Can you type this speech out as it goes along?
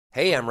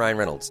Hey, I'm Ryan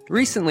Reynolds.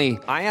 Recently,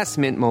 I asked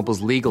Mint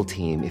Mobile's legal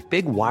team if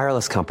big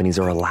wireless companies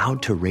are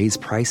allowed to raise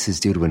prices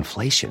due to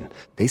inflation.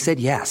 They said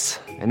yes.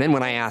 And then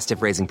when I asked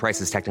if raising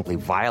prices technically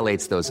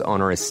violates those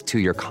onerous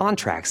two-year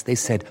contracts, they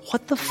said,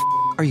 "What the f***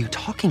 are you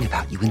talking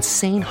about, you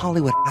insane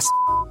Hollywood ass?"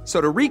 So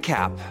to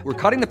recap, we're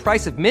cutting the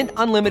price of Mint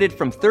Unlimited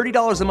from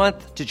 $30 a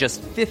month to just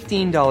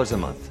 $15 a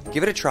month.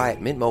 Give it a try at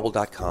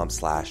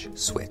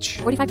mintmobile.com/switch.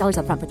 $45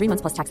 up front for 3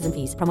 months plus taxes and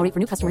fees. Promo rate for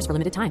new customers for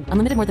limited time.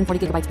 Unlimited more than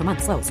 40 gigabytes per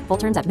month. Slows full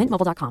terms at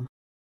mintmobile.com.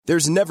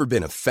 There's never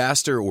been a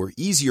faster or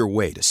easier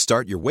way to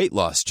start your weight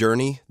loss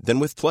journey than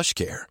with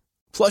PlushCare.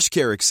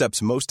 PlushCare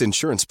accepts most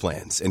insurance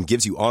plans and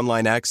gives you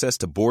online access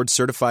to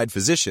board-certified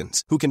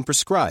physicians who can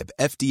prescribe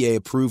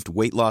FDA-approved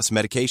weight loss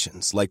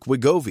medications like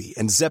Wegovy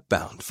and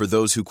Zepbound for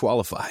those who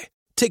qualify.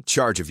 Take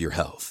charge of your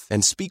health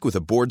and speak with a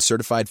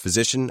board-certified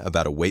physician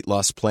about a weight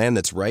loss plan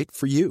that's right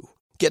for you.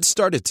 Get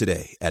started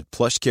today at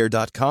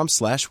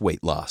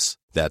plushcare.com/weight loss.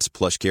 That's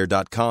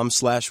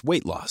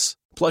plushcare.com/weight loss.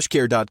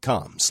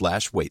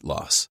 plushcare.com/weight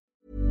loss.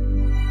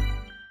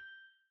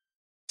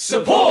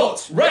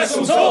 Support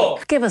Wrestle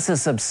Talk! Give us a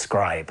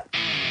subscribe.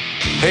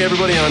 Hey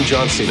everybody, I'm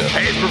John Cena.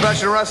 Hey, it's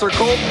professional wrestler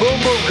Colt Boom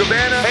Boom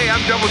Cabana. Hey, I'm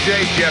Double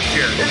J Jeff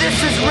Jarrett.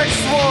 This is Rich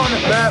Swann.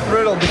 Matt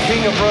Riddle, the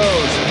King of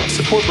Rose.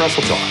 Support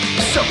Wrestle Talk.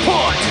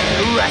 Support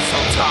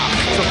Wrestle Talk.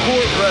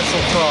 Support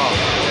Wrestle Talk.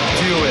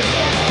 Do it,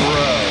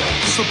 bro.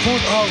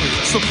 Support Ollie.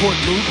 Support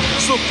Luke.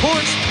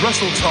 Support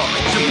Wrestle Talk.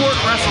 Support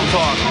Wrestle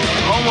Talk.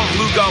 Home of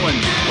Luke Owen.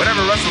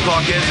 Whatever Wrestle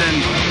Talk is, and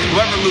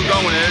whoever Luke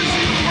Owen is,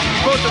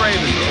 support the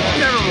Ravens.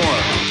 Nevermore.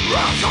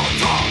 Wrestle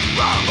Talk.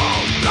 Rambo.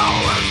 Now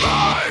it's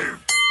live.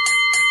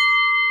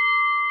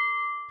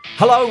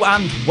 Hello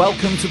and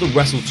welcome to the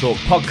Wrestle Talk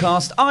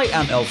podcast. I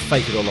am El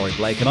Fakador Laurie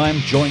Blake and I am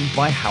joined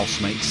by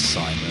housemate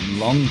Simon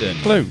Longden.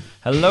 Hello.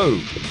 Hello.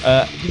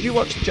 Did you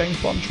watch the James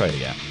Bond trailer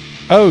yet?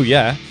 Oh,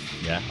 yeah.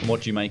 Yeah. And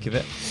what do you make of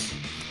it?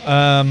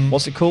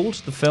 What's it called?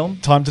 The film?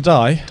 Time to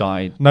Die.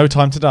 Died. No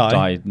Time to Die.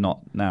 Died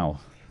not now.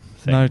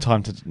 Thing. No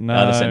time to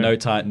no. They said no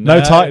tie.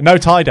 No tie. No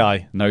tie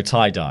dye. No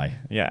tie dye.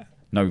 Yeah.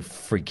 No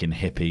freaking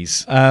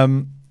hippies. I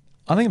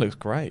think it looks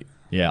great.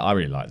 Yeah, I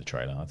really liked the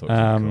trailer. I thought it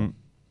was really cool.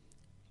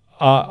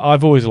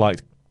 I've always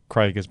liked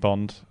Craig as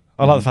Bond.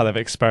 I like the fact they've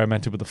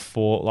experimented with the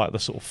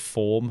sort of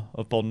form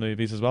of Bond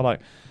movies as well.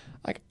 Like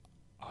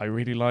I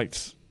really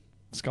liked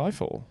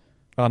Skyfall.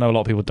 I know a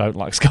lot of people don't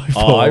like Skyfall.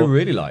 Oh, I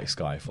really like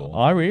Skyfall.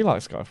 I really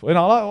like Skyfall. And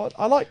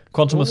I like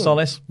Quantum of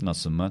Solace. Not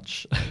so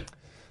much.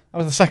 That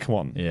was the second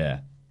one. Yeah,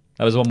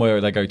 that was one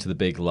where they go to the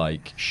big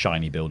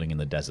shiny building in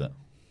the desert.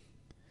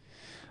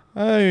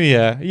 Oh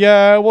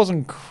yeah, I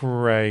wasn't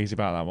crazy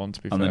about that one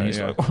to be fair. And then he's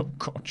yeah. like, "Oh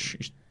God,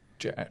 she's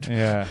dead."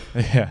 Yeah.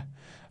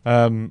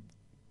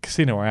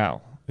 Casino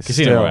Royale.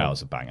 Casino Royale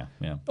is a banger.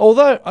 Yeah.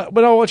 Although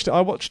when I watched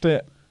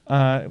it.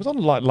 It was on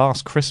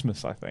last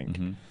Christmas, I think.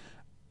 Mm-hmm.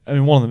 I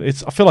mean, one of them.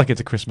 I feel like it's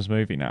a Christmas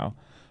movie now,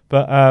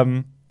 but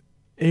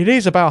it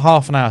is about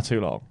half an hour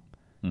too long.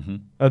 Mm-hmm.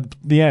 At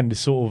the end is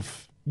sort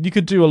of. You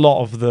could do a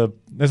lot of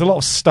there's a lot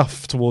of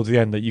stuff towards the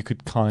end that you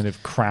could kind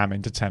of cram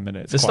into 10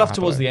 minutes. The stuff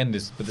towards the end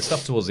is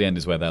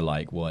where they're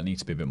like, well, it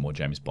needs to be a bit more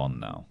James Bond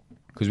now.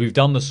 Because we've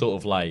done the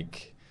sort of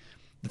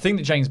the thing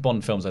that James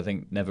Bond films I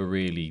think never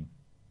really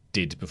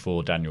did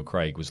before Daniel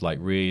Craig was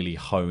really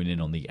hone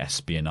in on the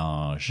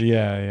espionage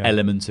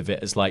element of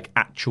it as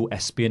actual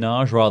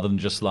espionage rather than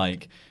just well,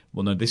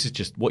 no, this is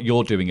just what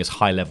you're doing is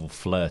high level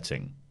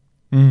flirting.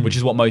 Which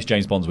is what most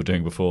James Bonds were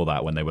doing before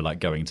that when they were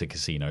going to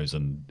casinos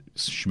and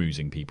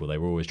schmoozing people. They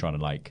were always trying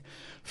to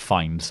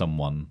find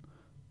someone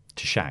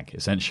to shag,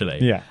 essentially.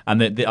 Yeah.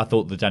 And I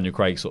thought the Daniel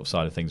Craig sort of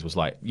side of things was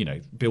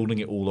building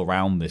it all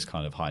around this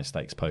kind of high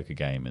stakes poker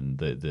game and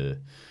the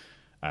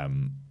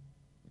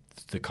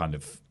kind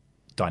of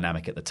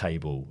dynamic at the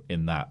table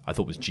in that I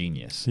thought was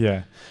genius.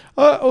 Yeah.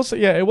 Also,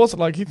 it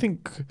wasn't you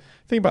think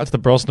back to the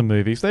Brosnan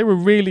movies, they were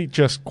really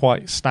just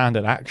quite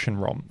standard action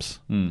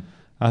romps.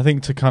 I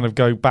think to kind of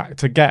go back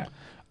to get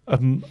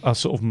a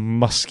sort of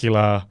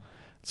muscular,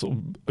 sort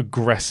of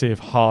aggressive,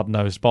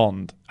 hard-nosed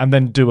Bond, and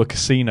then do a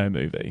casino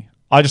movie.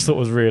 I just thought it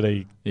was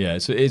really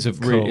it's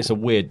cool. It's a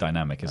weird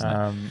dynamic, isn't it?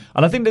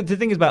 And I think that the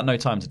thing is about No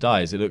Time to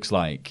Die is it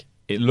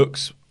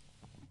looks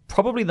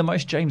probably the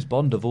most James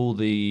Bond of all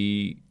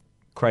the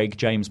Craig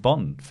James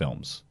Bond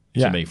films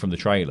to me from the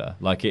trailer.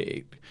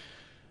 It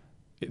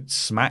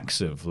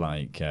smacks of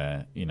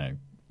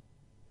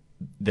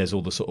there's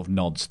all the sort of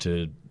nods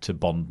to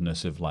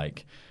Bondness of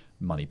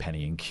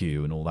Moneypenny and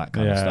Q and all that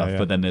kind of stuff. Yeah.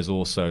 But then there's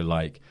also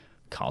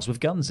cars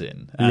with guns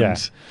in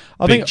and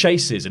big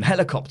chases and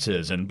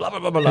helicopters and blah blah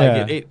blah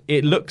blah.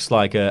 It looks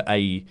like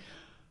a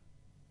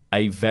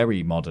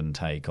very modern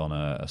take on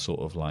a sort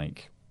of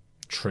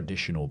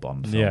traditional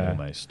Bond film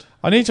almost.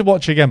 I need to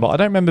watch it again, but I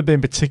don't remember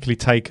being particularly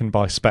taken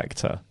by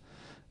Spectre.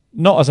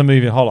 Not as a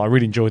movie in whole. I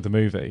really enjoyed the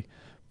movie,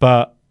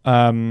 but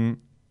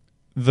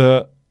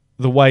the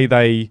way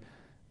they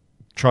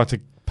tried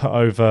to put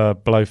over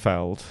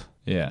Blofeld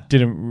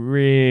didn't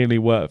really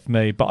work for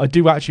me. But I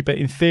do actually, but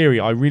in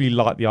theory, I really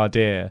like the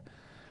idea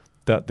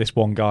that this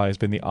one guy has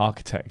been the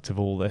architect of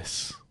all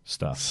this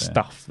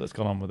stuff that's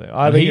gone on with it.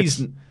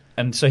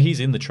 And so he's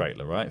in the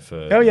trailer, right?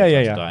 For Oh, yeah.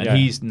 And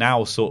he's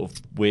now sort of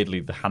weirdly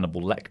the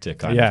Hannibal Lecter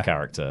kind of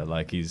character.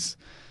 Like he's...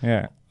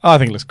 Yeah. I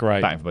think it looks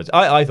great. I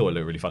thought it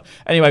looked really fun.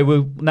 Anyway,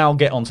 we'll now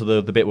get onto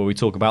the bit where we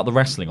talk about the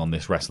wrestling on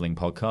this wrestling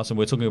podcast. And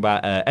we're talking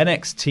about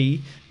NXT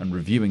and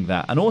reviewing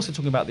that. And also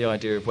talking about the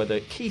idea of whether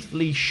Keith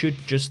Lee should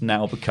just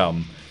now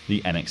become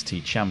the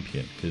NXT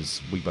champion.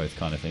 Because we both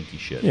kind of think he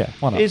should. Yeah,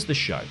 why not? Here's the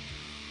show.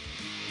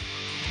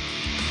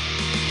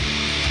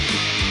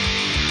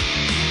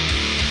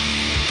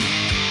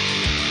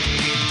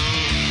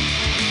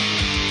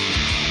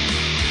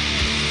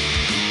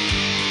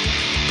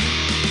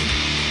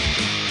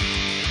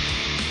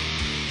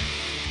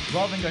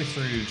 Rather than go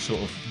through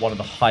sort of one of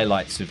the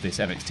highlights of this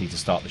NXT to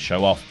start the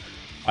show off,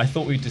 I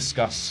thought we'd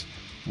discuss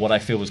what I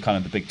feel was kind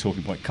of the big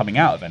talking point coming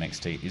out of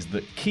NXT is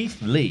that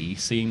Keith Lee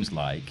seems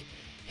like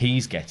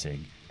he's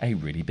getting a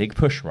really big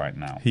push right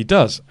now. He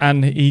does.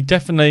 And he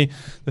definitely,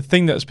 the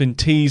thing that's been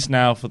teased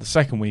now for the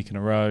second week in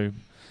a row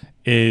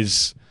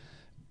is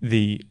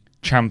the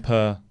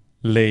Ciampa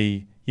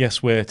Lee.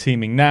 Yes, we're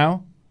teaming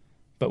now,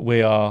 but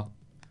we are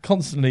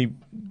constantly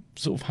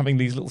sort of having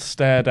these little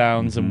stare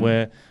downs and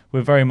we're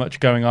very much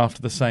going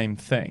after the same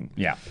thing.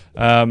 Yeah.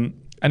 And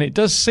it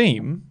does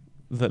seem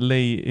that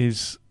Lee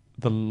is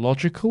the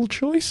logical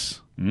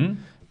choice.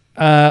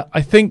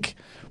 I think,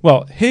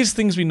 well, here's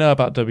things we know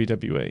about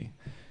WWE.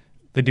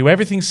 They do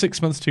everything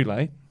 6 months too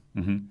late.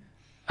 And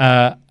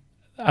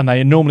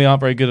they normally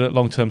aren't very good at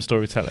long-term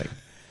storytelling.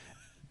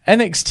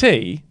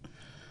 NXT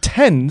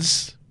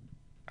tends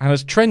and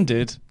has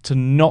trended to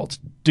not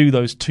do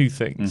those two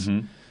things.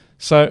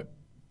 So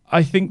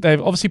I think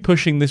they're obviously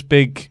pushing this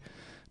big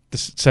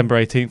December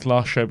 18th,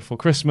 last show before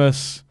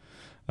Christmas.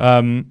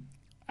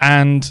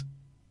 And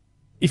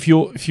if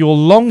your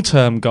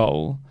long-term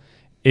goal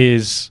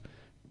is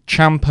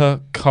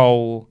Ciampa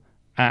Cole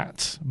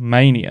at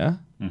Mania,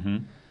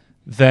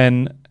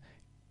 then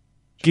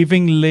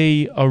giving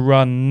Lee a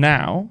run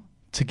now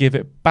to give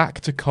it back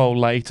to Cole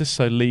later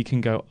so Lee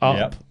can go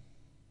up.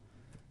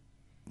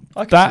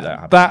 I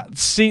can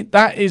see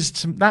that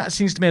that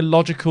seems to me a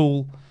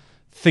logical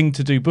thing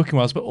to do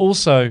booking-wise, but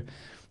also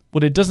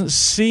what doesn't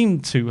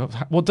seem to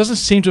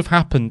have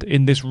happened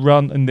in this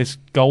run and this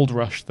gold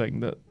rush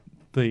thing that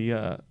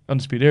the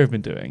Undisputed Era have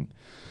been doing.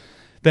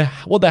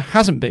 What there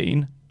hasn't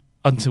been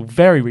until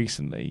very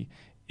recently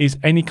is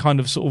any kind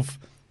of sort of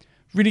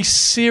really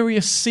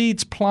serious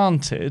seeds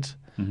planted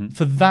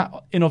for that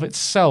in of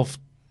itself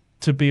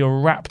to be a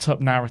wrapped up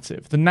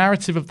narrative. The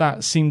narrative of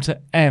that seemed to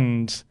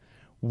end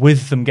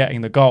with them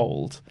getting the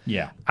gold.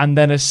 Yeah. And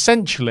then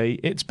essentially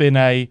it's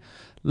been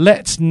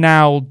let's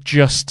now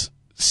just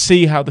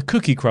see how the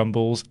cookie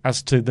crumbles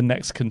as to the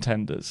next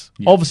contenders.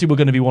 Yeah. Obviously, we're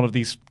going to be one of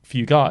these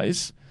few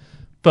guys,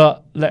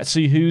 but let's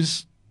see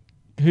who's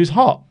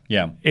hot.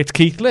 Yeah. It's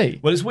Keith Lee.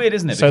 Well, it's weird,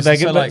 isn't it?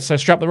 So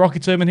strap the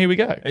rocket to him and here we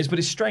go. But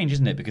it's strange,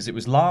 isn't it? Because it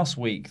was last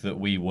week that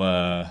we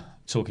were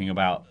talking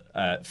about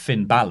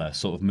Finn Balor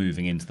sort of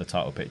moving into the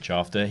title picture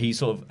after he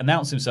sort of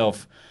announced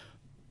himself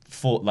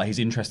for like his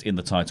interest in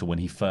the title when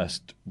he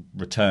first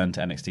returned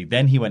to NXT.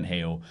 Then he went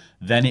heel.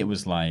 Then it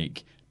was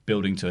like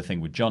building to a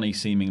thing with Johnny,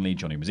 seemingly.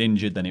 Johnny was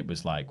injured. Then it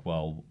was like,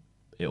 well,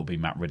 it'll be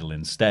Matt Riddle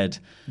instead.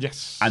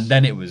 Yes. And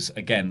then it was,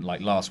 again,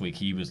 like last week,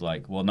 he was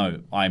like, well,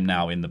 no, I'm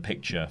now in the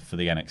picture for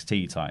the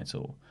NXT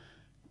title.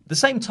 At the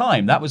same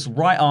time, that was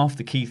right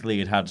after Keith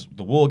Lee had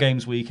the War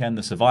Games weekend,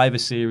 the Survivor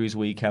Series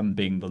weekend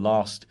being the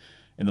last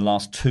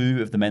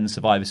two of the men's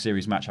Survivor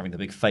Series match, having the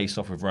big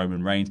face-off with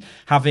Roman Reigns,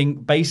 having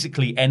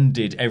basically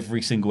ended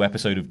every single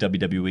episode of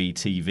WWE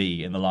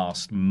TV in the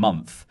last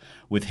month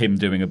with him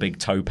doing a big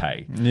tope.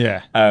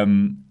 Yeah.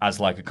 As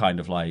like a kind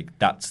of like,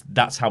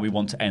 that's how we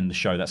want to end the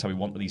show. That's how we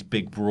want these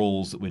big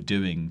brawls that we're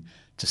doing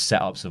to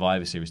set up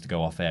Survivor Series to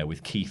go off air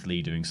with Keith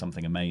Lee doing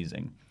something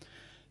amazing.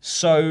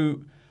 So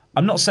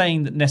I'm not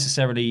saying that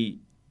necessarily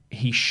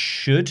he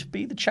should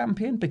be the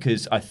champion,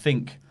 because I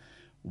think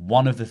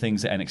one of the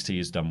things that NXT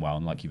has done well,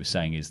 and like you were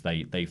saying, is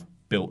they've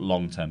built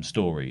long-term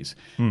stories.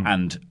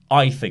 And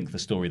I think the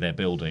story they're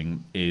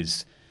building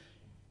is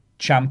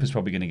Ciampa's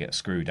probably going to get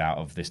screwed out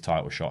of this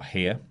title shot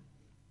here.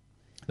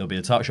 There'll be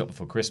a title shot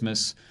before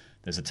Christmas.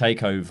 There's a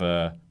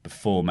takeover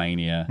before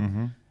Mania.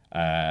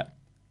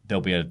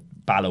 There'll be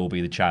Balor will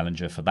be the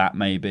challenger for that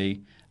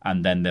maybe.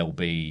 And then there'll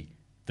be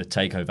the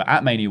takeover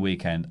at Mania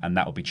weekend, and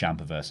that will be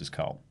Ciampa versus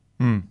Cole.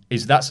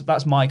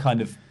 That's my kind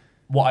of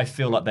what I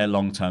feel like their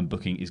long-term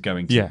booking is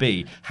going to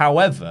be.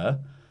 However,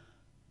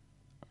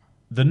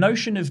 the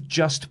notion of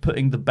just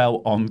putting the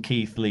belt on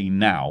Keith Lee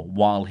now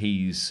while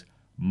he's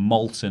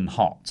molten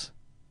hot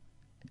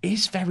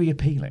is very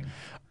appealing.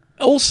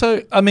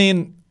 Also, I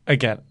mean,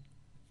 again,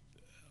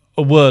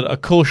 a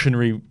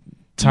cautionary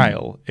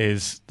tale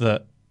is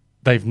that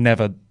they've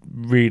never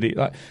really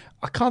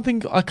I can't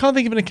think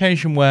of an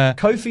occasion where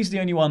Kofi's the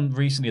only one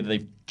recently that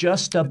they've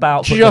just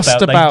about put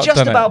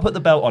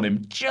the belt on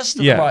him just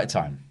at the right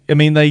time. I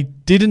mean, they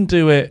didn't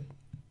do it.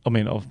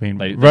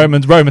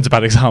 Roman's a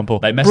bad example.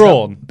 They messed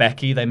Braun. up.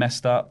 Becky, they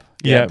messed up.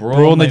 Yeah,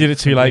 Braun, they did it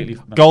too late.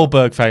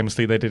 Goldberg,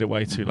 famously, they did it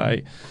way too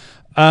late.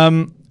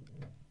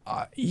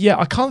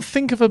 I can't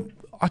think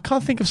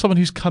of someone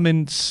who's come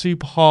in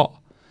super hot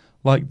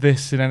like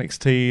this in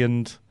NXT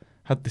and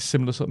had this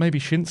similar sort. Maybe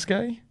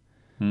Shinsuke.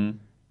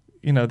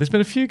 You know, there's been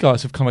a few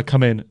guys who've kind of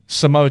come in.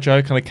 Samoa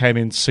Joe kind of came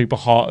in super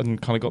hot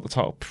and kind of got the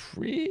title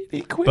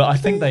pretty quickly. But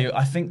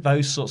I think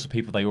those sorts of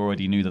people, they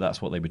already knew that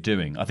that's what they were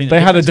doing. I think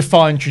they had a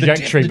defined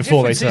trajectory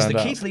before they turned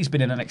up. Keith Lee's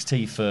been in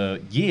NXT for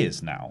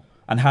years now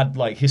and had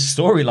like his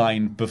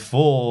storyline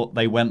before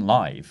they went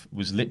live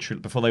was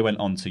literally before they went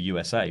on to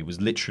USA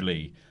was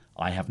literally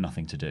I have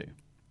nothing to do.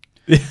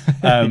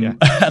 And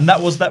that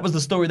was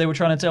the story they were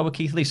trying to tell with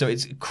Keith Lee. So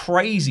it's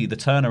crazy the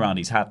turnaround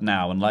he's had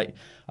now, and like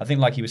I think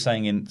like he was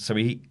saying in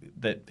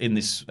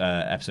this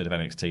episode of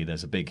NXT,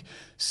 there's a big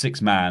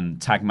 6-man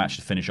tag match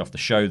to finish off the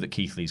show that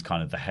Keith Lee's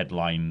kind of the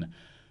headline.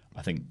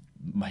 I think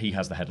he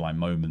has the headline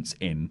moments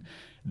in.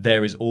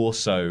 There is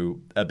also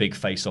a big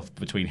face-off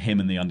between him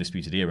and the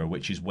Undisputed Era,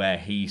 which is where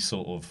he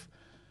sort of.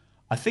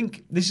 I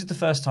think this is the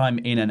first time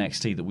in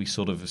NXT that we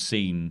sort of have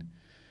seen.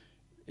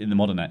 In the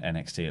modern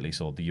NXT at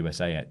least, or the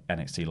USA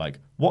NXT, like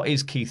what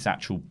is Keith's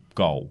actual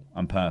goal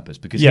and purpose?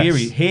 Because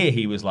here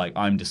he was like,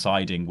 I'm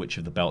deciding which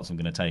of the belts I'm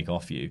going to take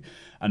off you,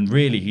 and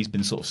really he's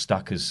been sort of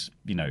stuck as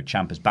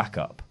Ciampa's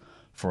backup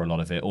for a lot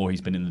of it, or he's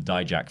been in the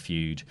Dijak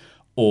feud,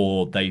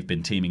 or they've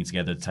been teaming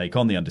together to take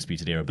on the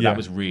Undisputed Era. But that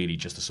was really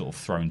just a sort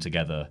of thrown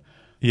together.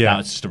 Yeah, that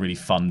was just a really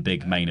fun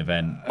big main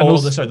event. And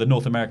also the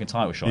North American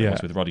title shot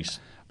was with Roddy.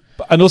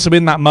 And also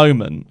in that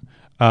moment.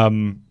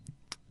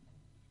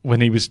 When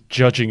he was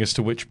judging as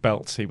to which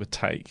belts he would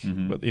take.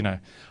 But,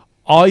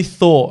 I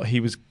thought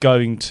he was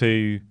going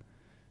to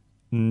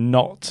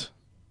not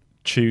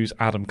choose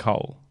Adam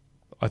Cole.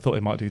 I thought he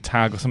might do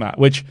tag or something like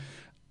that, which,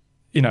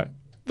 the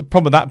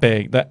problem with that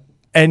being that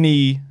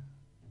any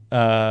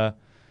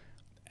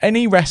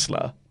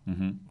wrestler,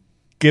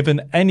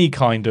 given any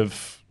kind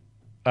of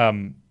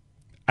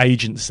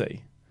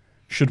agency,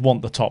 should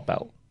want the top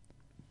belt.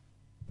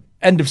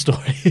 End of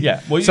story. Yeah.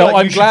 Well, so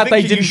I'm glad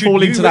they didn't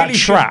fall into that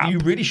trap. You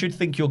really should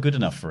think you're good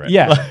enough for it.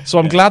 Yeah. So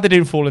I'm glad they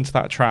didn't fall into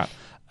that trap.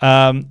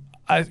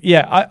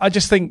 I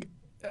just think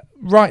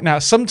right now,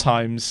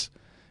 sometimes,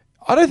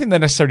 I don't think they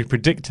necessarily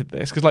predicted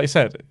this, because like you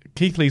said,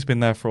 Keith Lee's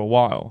been there for a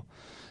while.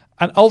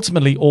 And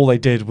ultimately, all they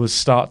did was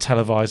start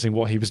televising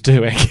what he was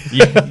doing.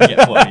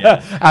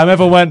 And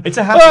everyone went, it's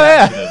a happy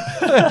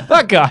accident.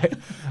 That guy.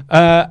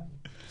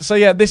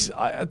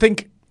 I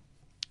think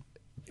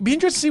it'd be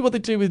interesting to see what they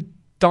do with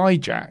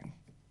Dijak.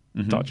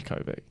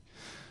 Dijakovic,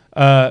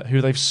 who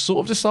they've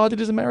sort of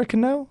decided is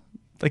American now.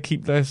 They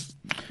keep their.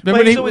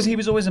 He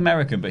was always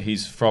American, but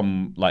he's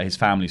from his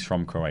family's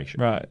from Croatia.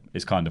 Right,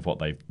 it's kind of what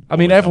they've. I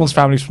mean, everyone's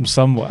family's from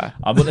somewhere.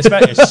 But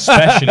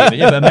especially,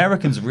 but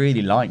Americans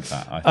really like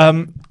that. I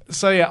think.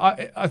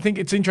 I think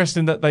it's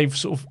interesting that they've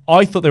sort of.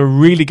 I thought they were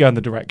really going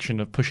the direction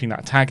of pushing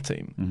that tag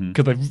team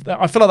because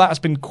I feel like that has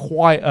been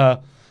quite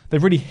a.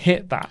 They've really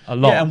hit that a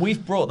lot. Yeah, and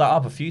we've brought that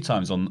up a few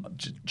times on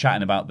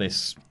chatting about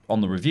this on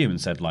the review and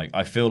said, like,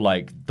 I feel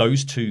like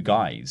those two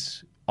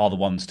guys are the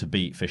ones to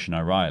beat Fish and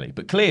O'Reilly.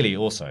 But clearly,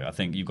 also, I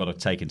think you've got to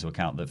take into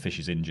account that Fish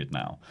is injured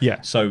now.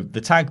 Yeah. So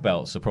the tag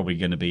belts are probably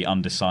going to be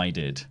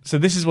undecided. So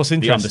this is what's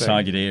interesting. The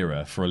undecided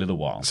era for a little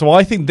while. So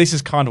I think this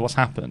is kind of what's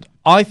happened.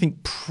 I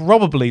think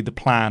probably the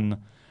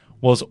plan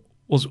was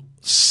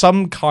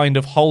some kind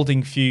of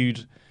holding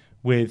feud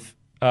with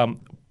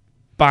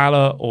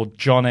Balor or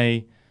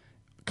Johnny,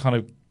 kind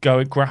of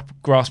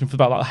grasping for the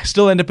belt. Like,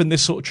 still end up in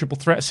this sort of triple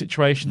threat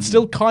situation.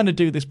 Still kind of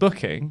do this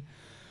booking,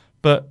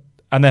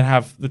 and then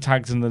have the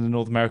tags and then the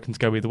North Americans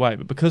go either way.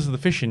 But because of the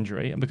Fish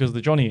injury and because of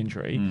the Johnny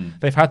injury,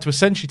 they've had to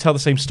essentially tell the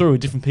same story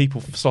with different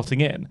people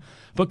slotting in.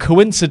 But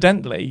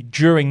coincidentally,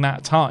 during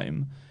that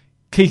time,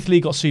 Keith Lee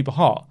got super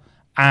hot,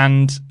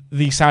 and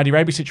the Saudi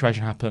Arabia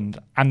situation happened,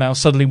 and now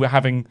suddenly we're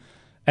having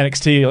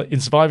NXT in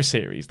Survivor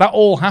Series. That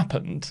all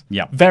happened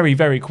very,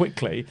 very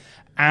quickly,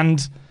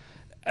 and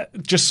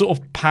just sort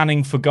of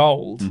panning for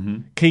gold.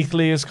 Keith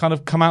Lee has kind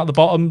of come out the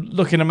bottom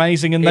looking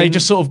amazing, and they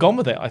just sort of gone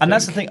with it. I think.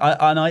 That's the thing.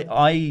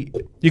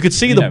 You could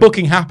see the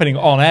booking happening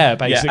on air,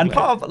 basically. Yeah, and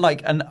part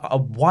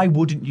of why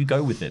wouldn't you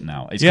go with it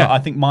now? I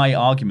think my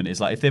argument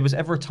is if there was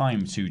ever a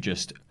time to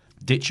just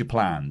ditch your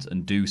plans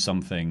and do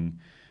something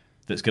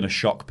that's going to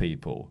shock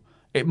people,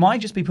 it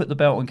might just be put the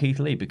belt on Keith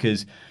Lee,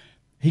 because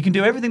he can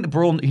do everything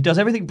he does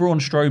everything Braun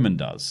Strowman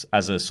does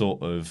as a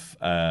sort of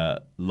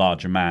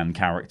larger man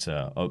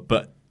character,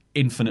 but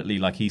infinitely,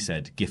 like he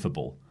said,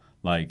 gifable,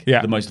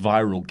 the most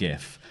viral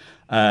gif.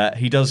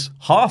 He does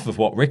half of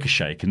what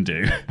Ricochet can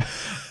do,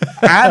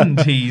 and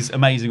he's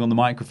amazing on the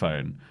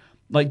microphone.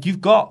 And he's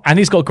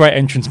got great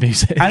entrance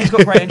music.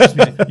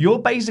 You're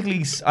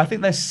basically, I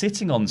think they're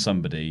sitting on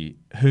somebody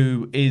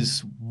who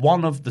is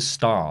one of the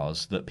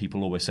stars that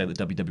people always say that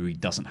WWE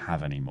doesn't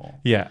have anymore.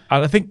 Yeah,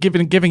 and I think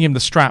giving him the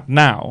strap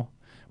now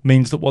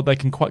means that what they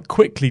can quite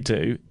quickly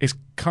do is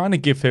kind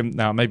of give him,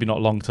 now maybe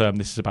not long term,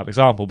 this is a bad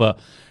example, but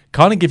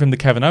kind of give him the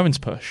Kevin Owens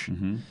push.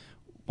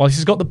 Whilst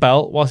he's got the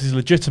belt, whilst he's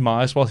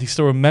legitimised, whilst he's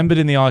still remembered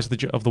in the eyes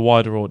of the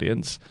wider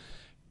audience,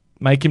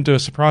 make him do a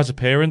surprise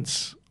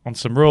appearance on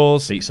some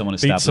Raws, beat someone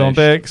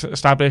big,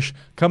 establish,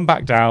 come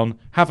back down,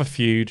 have a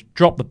feud,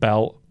 drop the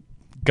belt,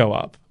 go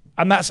up.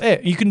 And that's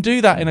it. You can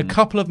do that in a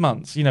couple of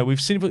months. You know, we've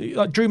seen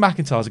like Drew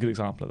McIntyre's a good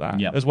example of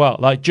that as well.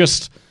 Like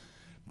just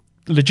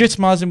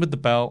legitimize him with the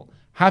belt,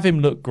 have him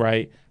look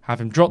great, have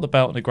him drop the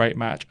belt in a great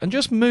match, and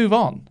just move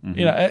on.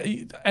 You know,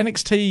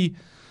 NXT,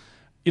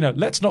 you know,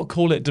 let's not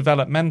call it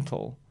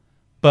developmental,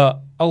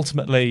 but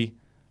ultimately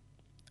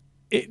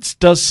it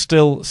does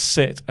still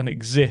sit and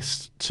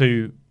exist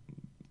to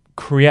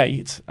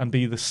create and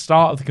be the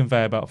start of the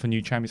conveyor belt for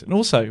new champions. And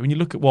also, when you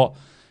look at what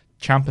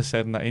Ciampa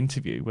said in that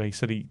interview, where he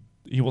said he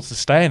wants to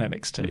stay in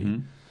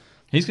NXT,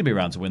 he's going to be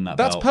around to win that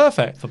That's belt.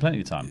 Perfect for plenty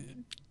of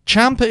time.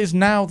 Ciampa is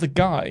now the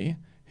guy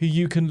who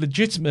you can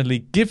legitimately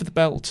give the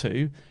belt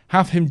to,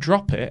 have him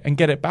drop it and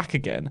get it back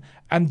again,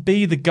 and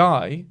be the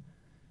guy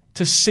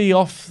to see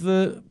off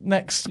the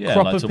next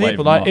crop of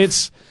people. Like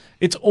it's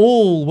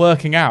all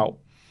working out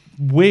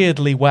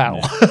weirdly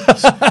well.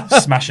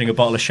 Smashing a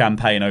bottle of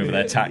champagne over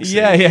their taxi.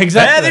 Yeah,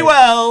 exactly. Very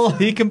well.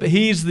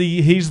 He's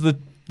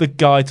the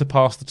guy to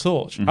pass the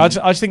torch. I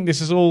just think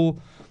this is all.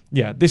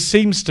 Yeah, this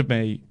seems to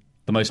me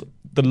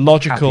the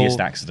logical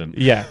happiest accident.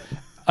 Yeah.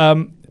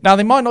 Now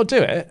they might not do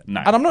it, no.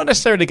 And I'm not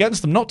necessarily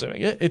against them not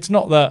doing it. It's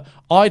not that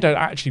I don't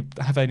actually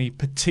have any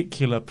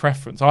particular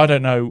preference. I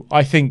don't know.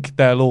 I think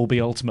they'll all be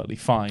ultimately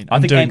fine.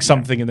 I'm doing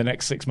something in the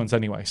next 6 months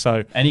anyway.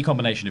 So any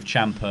combination of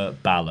Ciampa,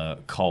 Balor,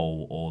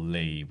 Cole, or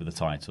Lee with a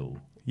title,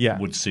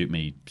 would suit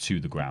me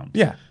to the ground.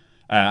 Yeah.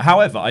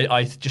 However,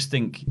 I just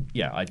think,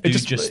 I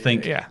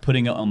think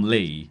putting it on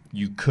Lee,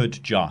 you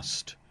could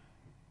just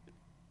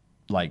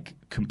like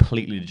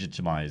completely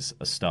legitimize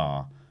a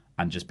star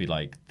and just be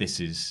like,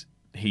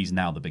 he's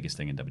now the biggest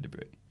thing in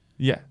WWE.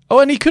 Yeah. Oh,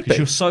 and he could be.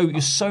 You're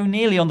so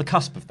nearly on the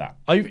cusp of that.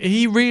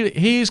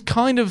 He is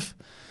kind of.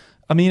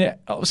 I mean,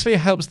 obviously it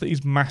helps that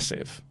he's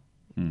massive,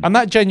 and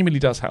that genuinely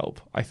does help.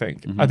 I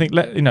think. I think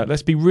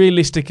let's be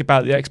realistic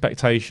about the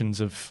expectations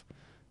of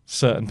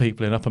certain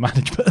people in upper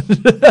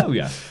management. Oh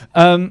yeah.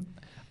 And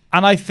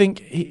I think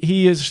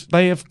he is.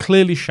 They have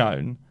clearly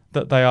shown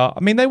that they are. I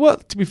mean, they were.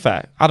 To be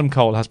fair, Adam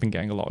Cole has been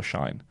getting a lot of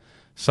shine.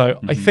 So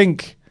I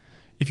think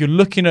if you're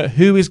looking at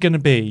who is going to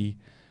be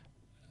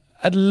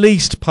at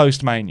least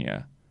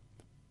post-Mania,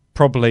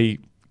 probably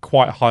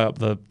quite high up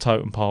the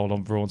totem pole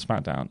on Raw and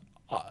SmackDown,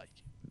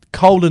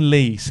 Cole and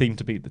Lee seem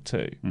to be the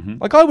two.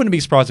 Like, I wouldn't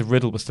be surprised if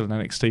Riddle was still in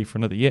NXT for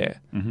another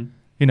year.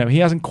 You know, he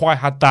hasn't quite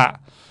had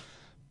that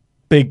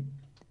big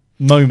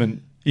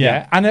moment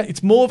yet. And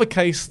it's more of a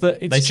case that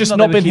it's just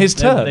not been his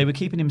turn. They were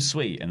keeping him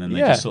sweet, and then they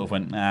just sort of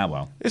went,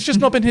 well. It's just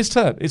not been his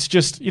turn. It's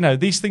just,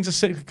 these things are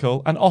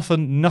cyclical and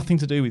often nothing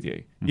to do with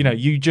you. You know,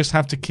 you just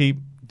have to keep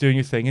doing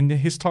your thing, and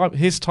his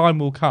time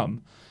will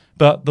come.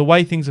 But the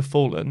way things have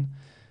fallen,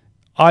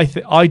 I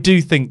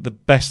do think the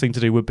best thing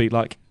to do would be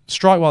like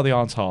strike while the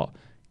iron's hot,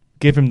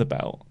 give him the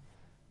belt,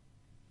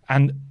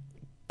 and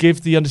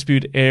give the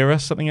Undisputed Era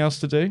something else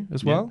to do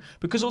as well.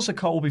 Because also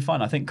Cole will be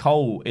fine. I think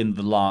Cole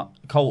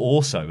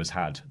also has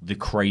had the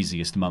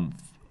craziest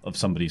month of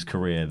somebody's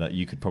career that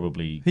you could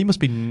probably. He must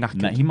be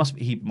knackered.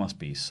 He must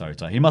be so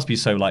tired. He must be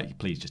so like,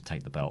 please just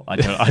take the belt.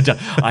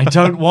 I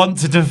don't want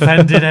to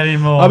defend it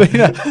anymore. I mean,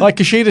 like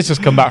Kushida's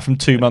just come back from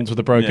 2 months with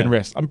a broken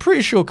wrist. I'm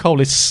pretty sure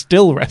Cole is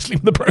still wrestling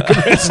with a broken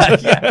wrist.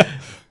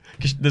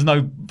 There's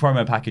no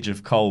promo package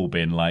of Cole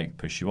being like,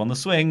 push you on the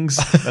swings.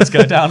 Let's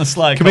go down a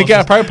slide. Can we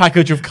get a promo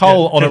package of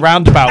Cole on a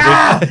roundabout?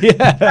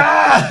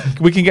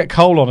 We can get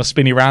Cole on a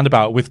spinny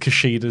roundabout with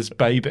Kushida's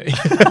baby.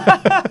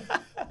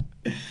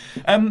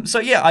 Let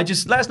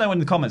us know in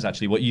the comments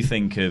actually what you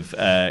think of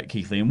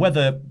Keith Lee and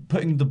whether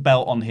putting the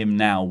belt on him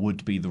now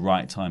would be the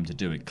right time to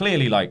do it.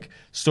 Clearly, like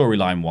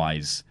storyline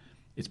wise,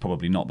 it's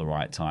probably not the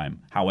right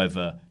time.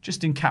 However,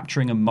 just in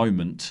capturing a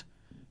moment,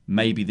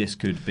 maybe this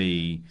could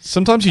be.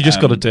 Sometimes you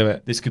just got to do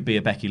it. This could be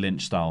a Becky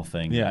Lynch style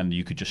thing, and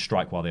you could just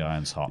strike while the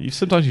iron's hot.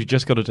 Sometimes you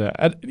just got to do it.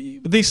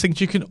 And these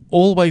things you can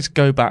always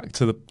go back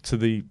to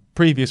the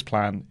previous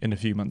plan in a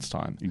few months'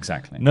 time.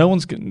 Exactly. No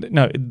one's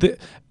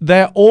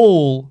they're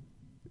all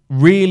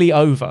really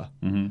over.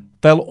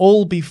 They'll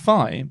all be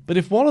fine. But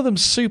if one of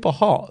them's super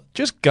hot,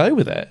 just go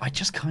with it. I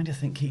just kind of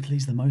think Keith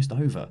Lee's the most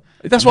over.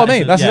 That's what I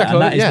mean. That's exactly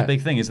that is the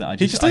big thing, isn't it? I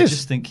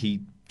just think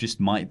he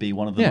just might be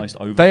one of the most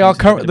over. They are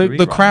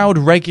the crowd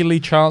regularly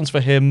chants for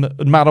him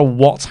no matter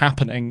what's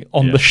happening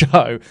on the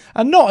show,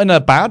 and not in a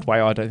bad way.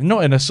 I don't think,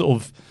 not in a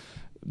sort of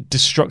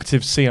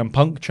destructive CM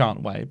Punk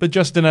chant way, but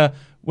just in a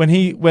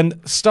when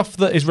stuff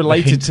that is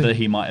related to that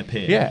he might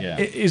appear,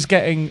 it is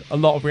getting a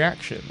lot of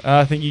reaction.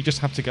 I think you just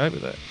have to go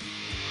with it.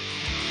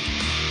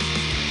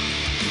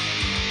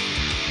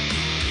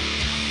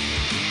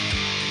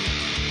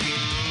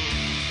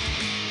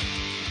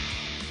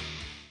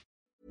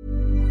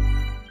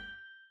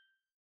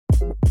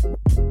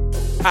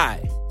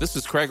 Hi, this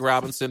is Craig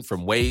Robinson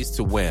from Ways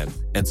to Win,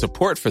 and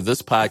support for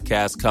this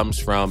podcast comes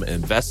from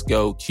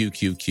Invesco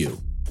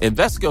QQQ.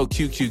 Invesco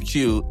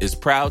QQQ is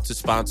proud to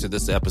sponsor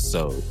this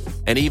episode,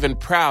 and even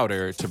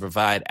prouder to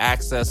provide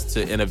access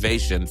to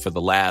innovation for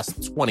the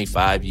last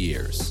 25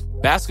 years.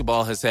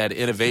 Basketball has had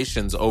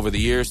innovations over the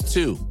years,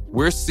 too.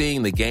 We're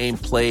seeing the game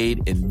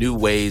played in new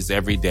ways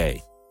every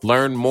day.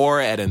 Learn more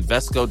at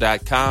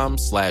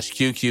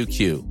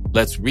Invesco.com/QQQ.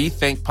 Let's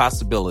rethink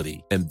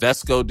possibility.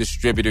 Invesco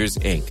Distributors,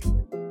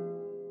 Inc.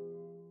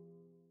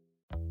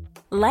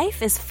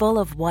 Life is full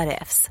of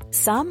what-ifs.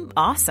 Some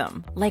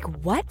awesome, like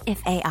what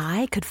if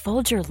AI could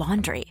fold your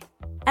laundry?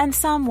 And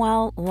some,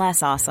 well,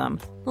 less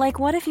awesome, like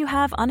what if you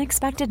have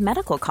unexpected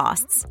medical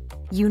costs?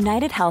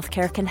 United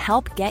Healthcare can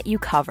help get you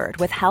covered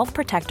with Health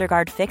Protector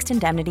Guard fixed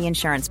indemnity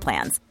insurance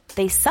plans.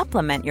 They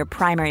supplement your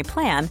primary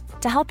plan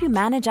to help you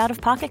manage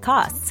out-of-pocket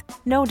costs.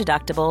 No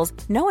deductibles,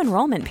 no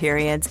enrollment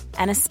periods,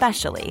 and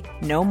especially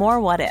no more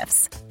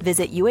what-ifs.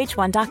 Visit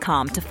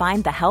uh1.com to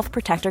find the Health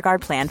Protector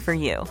Guard plan for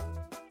you.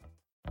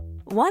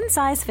 One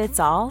size fits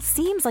all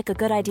seems like a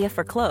good idea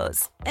for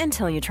clothes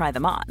until you try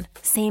them on.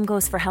 Same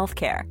goes for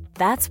healthcare.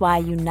 That's why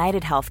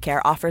United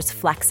Healthcare offers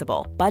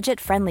flexible,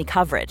 budget-friendly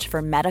coverage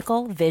for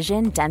medical,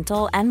 vision,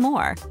 dental, and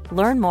more.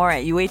 Learn more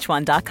at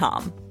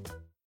uh1.com.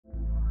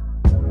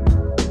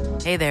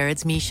 Hey there,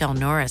 it's Michelle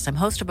Norris. I'm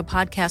host of a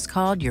podcast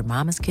called Your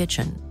Mama's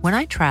Kitchen. When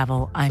I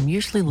travel, I'm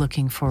usually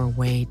looking for a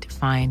way to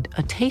find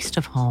a taste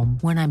of home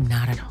when I'm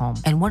not at home.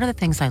 And one of the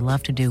things I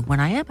love to do when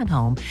I am at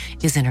home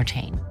is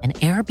entertain. And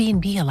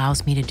Airbnb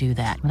allows me to do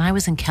that. When I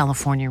was in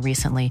California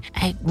recently,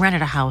 I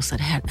rented a house that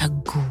had a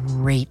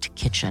great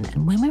kitchen.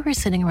 And when we were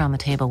sitting around the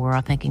table, we were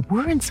all thinking,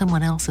 we're in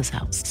someone else's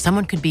house.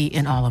 Someone could be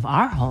in all of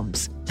our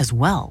homes as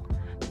well.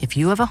 If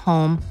you have a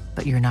home,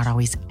 but you're not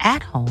always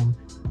at home,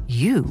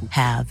 you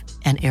have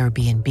an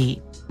Airbnb.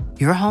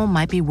 Your home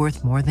might be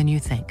worth more than you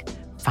think.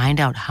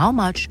 Find out how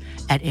much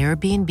at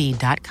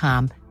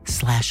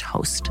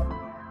airbnb.com/host.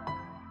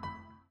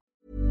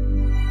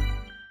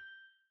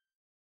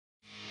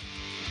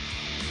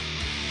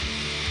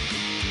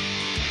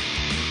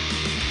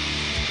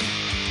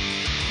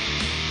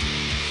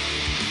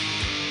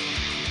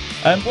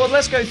 Well,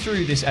 let's go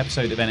through this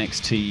episode of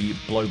NXT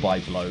blow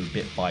by blow,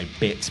 bit by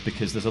bit,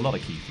 because there's a lot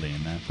of Keith Lee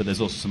in there, but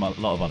there's also a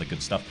lot of other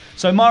good stuff.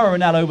 So Mauro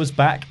Ranallo was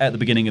back at the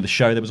beginning of the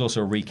show. There was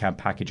also a recap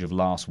package of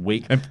last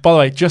week. And by the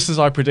way, just as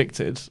I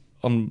predicted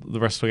on the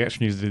Wrestling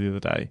Extra News the other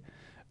day,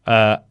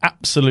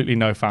 absolutely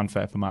no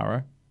fanfare for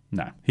Mauro.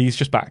 No. He's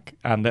just back,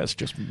 and let's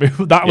just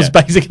move. That was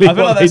basically I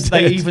feel what like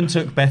they they did. even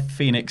took Beth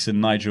Phoenix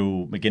and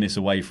Nigel McGuinness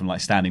away from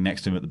like standing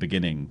next to him at the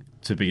beginning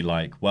to be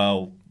like,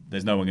 well,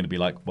 there's no one going to be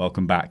like,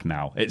 welcome back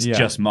now. It's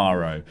just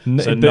Mauro.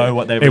 So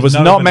it was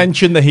not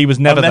mentioned that he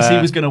was never unless there.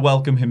 he was going to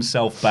welcome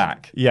himself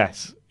back.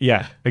 Yes.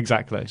 Yeah,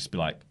 exactly. Just be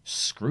like,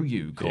 screw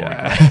you, Corey.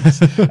 Yeah.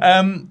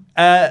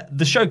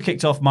 The show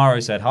kicked off. Mauro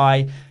said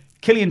hi.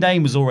 Killian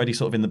Dane was already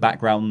sort of in the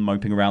background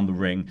moping around the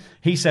ring.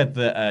 He said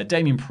that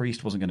Damian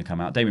Priest wasn't going to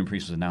come out. Damian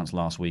Priest was announced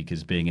last week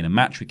as being in a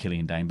match with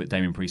Killian Dane, but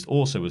Damian Priest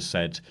also was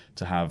said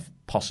to have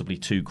possibly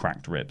 2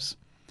 cracked ribs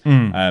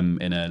in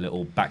a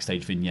little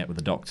backstage vignette with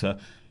the doctor.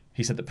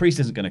 He said that Priest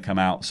isn't going to come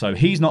out, so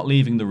he's not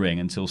leaving the ring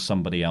until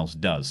somebody else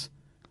does.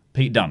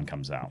 Pete Dunne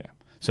comes out. Yeah.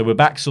 So we're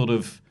back sort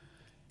of...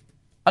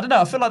 I don't know,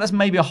 I feel like that's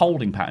maybe a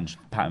holding pattern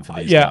for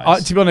these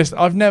guys. To be honest,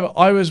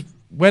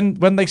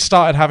 when they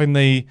started having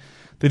they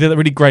did a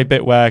really great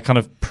bit where kind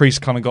of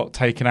Priest kind of got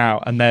taken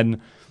out, and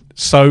then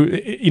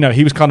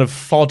he was kind of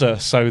fodder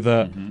so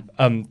that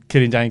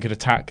Killian Dane could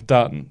attack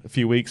Dunne a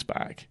few weeks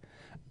back.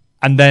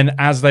 And then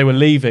as they were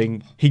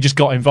leaving, he just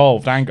got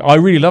involved. And I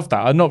really loved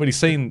that. I've not really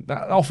seen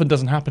that. Often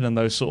doesn't happen in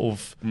those sort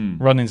of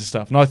run-ins and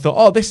stuff. And I thought,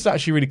 oh, this is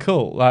actually really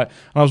cool. And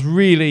I was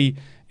really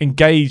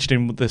engaged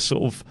in this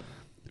sort of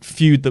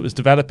feud that was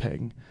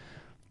developing.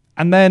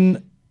 And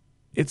then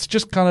it's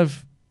just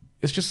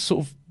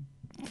sort of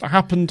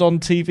happened on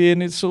TV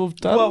and it's sort of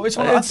done. Well, it's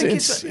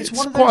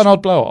quite an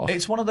odd blow-off.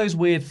 It's one of those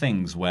weird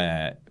things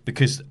where,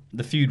 because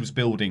the feud was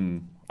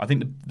building... I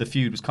think the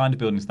feud was kind of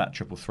building to that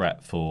triple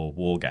threat for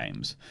War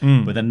Games.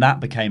 But then that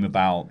became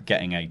about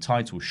getting a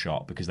title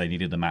shot because they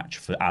needed a match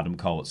for Adam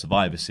Cole at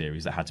Survivor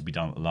Series that had to be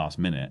done at the last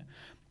minute.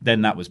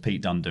 Then that was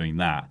Pete Dunne doing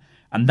that.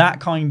 And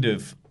that kind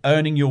of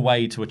earning your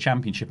way to a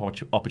championship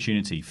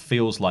opportunity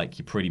feels like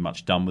you're pretty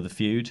much done with the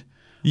feud.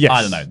 Yes.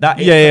 I don't know. I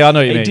know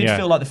what you mean. It did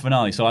feel like the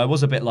finale, so I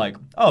was a bit like,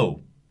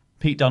 oh,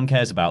 Pete Dunne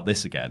cares about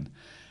this again.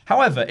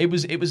 However, it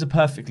was a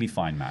perfectly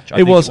fine match. I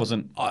think it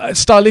wasn't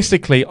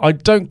stylistically. I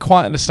don't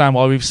quite understand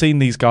why we've seen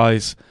these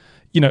guys,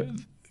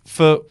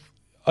 for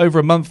over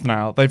a month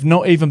now. They've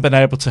not even been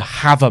able to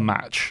have a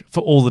match for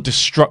all the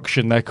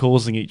destruction they're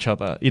causing each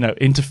other.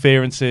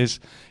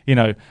 Interferences,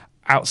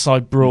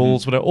 outside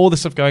brawls, whatever, all this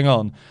stuff going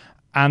on,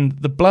 and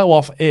the blow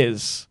off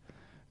is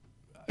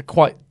a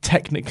quite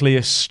technically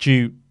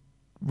astute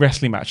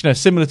wrestling match.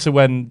 Similar to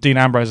when Dean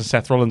Ambrose and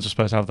Seth Rollins were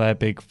supposed to have their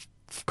big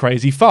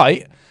crazy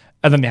fight.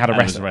 And then they had a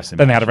wrestling match.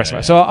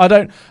 So I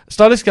don't...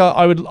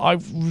 Stylistically, I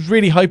was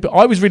really hoping...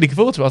 I was really looking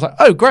forward to it. I was like,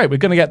 oh, great, we're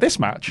going to get this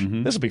match.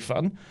 This will be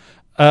fun.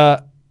 I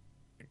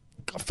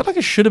feel like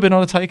it should have been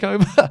on a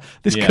takeover.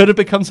 This could have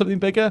become something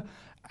bigger.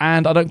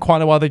 And I don't quite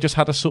know why they just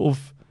had a sort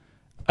of...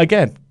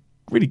 Again,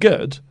 really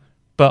good.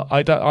 But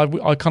I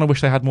kind of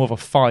wish they had more of a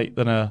fight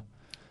than a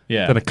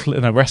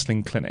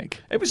wrestling clinic.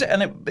 It was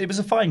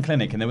a fine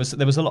clinic, and there was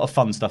a lot of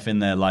fun stuff in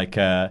there, like...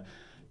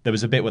 there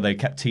was a bit where they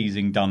kept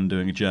teasing Dunn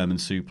doing a German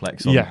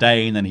suplex on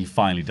Dane, and he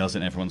finally does it,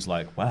 and everyone's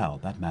like, wow,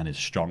 that man is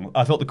strong.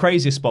 I thought the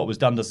craziest spot was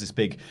Dunn does this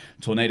big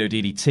tornado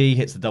DDT,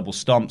 hits the double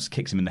stomps,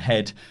 kicks him in the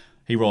head.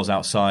 He rolls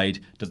outside,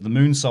 does the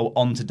moonsault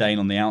onto Dane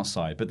on the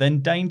outside, but then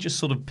Dane just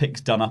sort of picks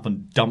Dunn up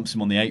and dumps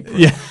him on the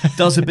apron.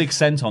 Does a big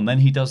senton, then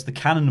he does the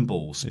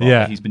cannonball spot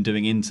that he's been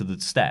doing into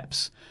the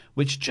steps,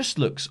 which just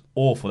looks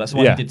awful. That's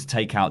what he did to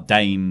take out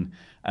Dane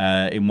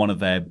in one of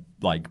their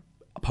like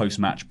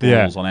post-match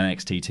brawls on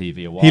NXT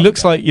TV a while He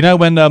looks ago. like, you know,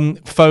 when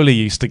Foley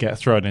used to get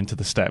thrown into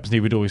the steps and he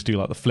would always do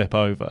like the flip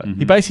over.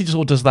 He basically just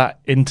sort of does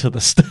that into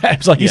the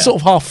steps. Like he sort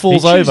of half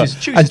falls over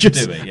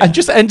and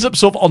just ends up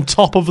sort of on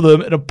top of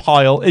them in a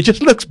pile. It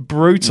just looks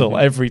brutal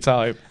every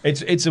time.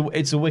 It's a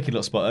wicked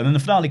little spot. And then the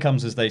finale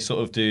comes as they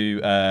sort of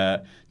do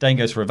Dane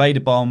goes for a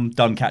Vader bomb,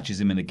 Dunn catches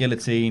him in a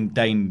guillotine,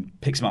 Dane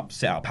picks him up,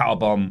 set out a power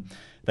bomb.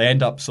 They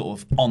end up sort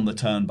of on the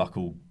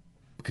turnbuckle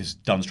because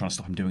Dunn's trying to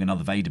stop him doing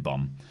another Vader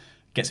bomb.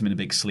 Gets him in a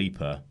big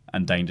sleeper,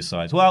 and Dane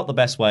decides, well, the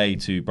best way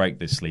to break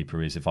this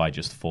sleeper is if I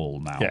just fall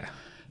now.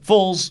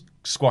 Falls,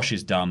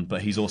 squashes Dunn,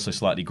 but he's also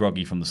slightly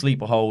groggy from the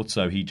sleeper hold,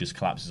 so he just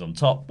collapses on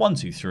top. 1,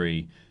 2,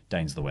 3,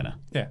 Dane's the winner.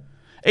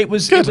 It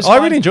was good. It was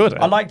I really enjoyed it.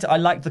 I liked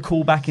the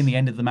callback in the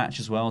end of the match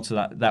as well.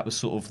 So that was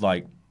sort of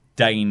like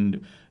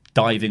Dane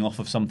diving off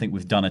of something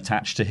with Dunn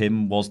attached to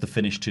him was the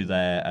finish to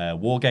their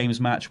War Games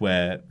match,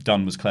 where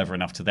Dunn was clever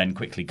enough to then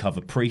quickly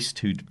cover Priest,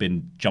 who'd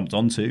been jumped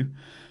onto.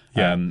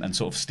 And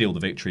sort of steal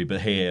the victory.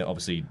 But here,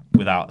 obviously,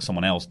 without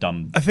someone else,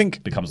 Dunn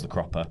becomes the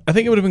cropper. I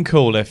think it would have been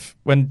cool if,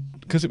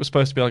 because it was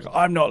supposed to be like,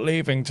 I'm not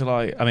leaving till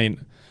by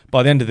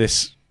the end of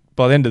this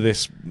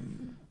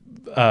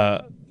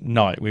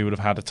night, we would have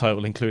had a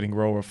total, including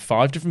Raw, of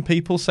 5 different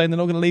people saying they're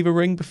not going to leave a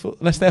ring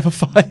unless they have a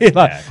fight.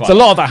 There's a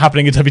lot of that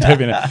happening in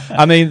WWE.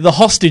 I mean, the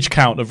hostage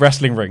count of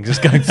wrestling rings is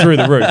going through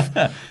the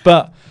roof.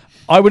 But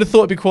I would have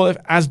thought it'd be cool if,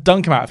 as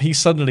Dunn came out, if he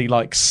suddenly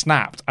like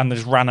snapped and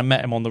just ran and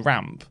met him on the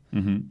ramp.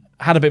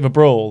 Had a bit of a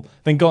brawl,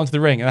 then got into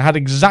the ring and had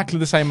exactly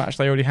the same match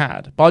they already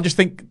had. But I just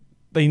think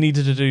they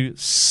needed to do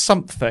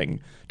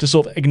something to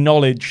sort of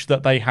acknowledge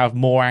that they have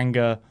more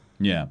anger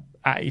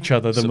at each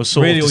other than was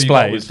sort really of displayed.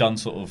 All you got was Dunn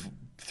sort of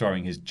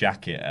throwing his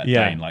jacket at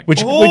Dane, like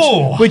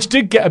which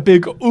did get a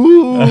big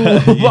ooh.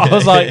 I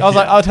was like,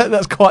 I think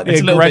that's quite the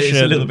aggression.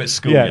 It's a little bit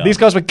schoolyard. These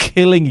guys were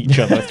killing each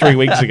other 3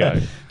 weeks ago.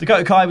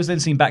 Dakota Kai was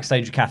then seen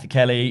backstage with Kathy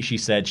Kelly. She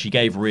said she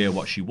gave Rhea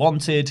what she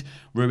wanted,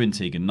 ruined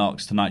Tegan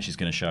Nox. Tonight she's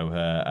going to show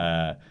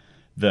her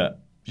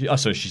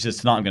so she says,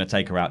 tonight I'm going to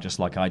take her out just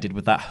like I did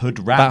with that hood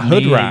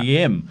rat.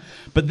 Yim.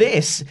 But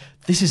this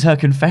is her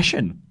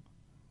confession.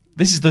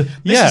 This is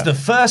the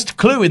first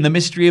clue in the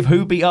mystery of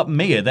who beat up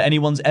Mia that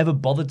anyone's ever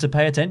bothered to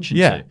pay attention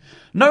to.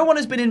 No one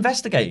has been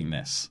investigating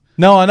this.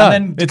 No, I know. And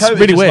then Dakota's it's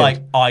really just weird.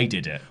 like, I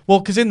did it. Well,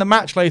 because in the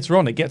match later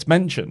on, it gets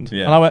mentioned,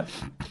 and I went,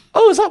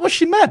 "Oh, is that what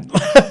she meant?"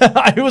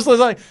 I was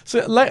like,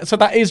 so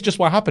that is just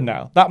what happened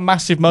now. That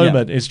massive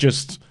moment is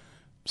just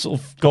sort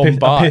of gone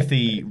by. A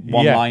pithy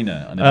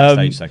one-liner in a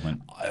stage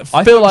segment.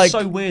 I feel like it's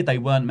so weird they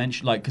weren't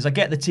mentioned, like, because I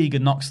get the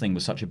Tegan Nox thing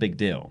was such a big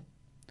deal,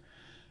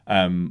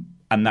 and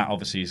that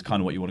obviously is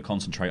kind of what you want to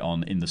concentrate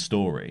on in the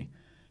story,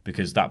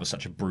 because that was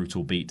such a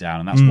brutal beatdown,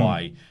 and that's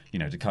why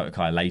Dakota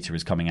Kai later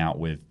is coming out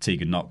with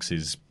Tegan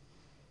Nox's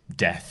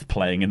death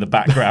playing in the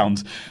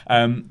background.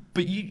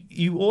 But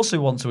you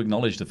also want to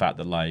acknowledge the fact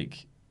that,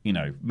 like,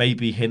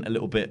 maybe hint a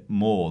little bit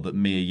more that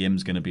Mia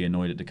Yim's going to be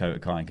annoyed at Dakota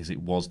Kai because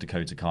it was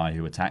Dakota Kai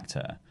who attacked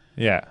her.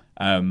 Yeah.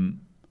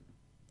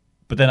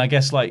 But then I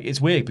guess, like, it's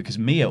weird because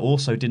Mia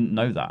also didn't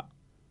know that.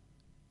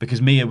 Because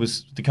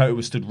Dakota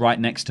was stood right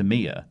next to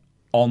Mia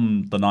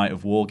on the night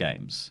of War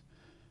Games,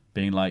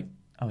 being like,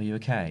 "Oh, are you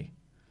okay?"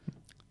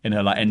 In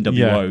her like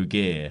NWO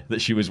gear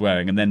that she was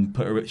wearing, and then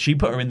she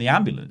put her in the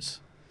ambulance,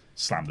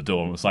 slammed the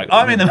door, and was like,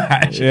 "I'm in the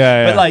match."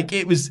 But like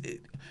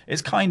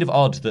it's kind of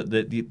odd that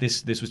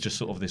this was just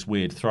sort of this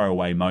weird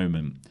throwaway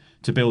moment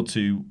to build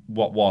to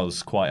what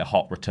was quite a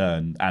hot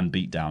return and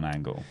beatdown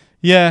angle.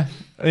 Yeah,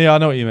 I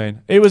know what you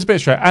mean. It was a bit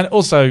strange, and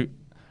also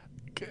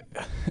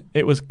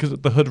it was because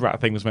the hood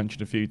rat thing was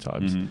mentioned a few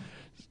times.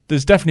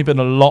 There's definitely been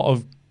a lot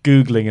of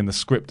Googling in the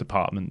script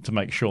department to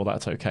make sure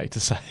that's okay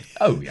to say.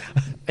 Oh, yeah.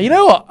 You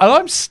know what? And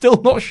I'm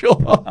still not sure.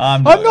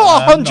 I'm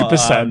not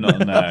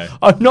 100%.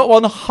 I'm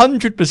not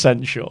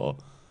 100% sure.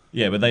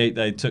 Yeah, but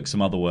they took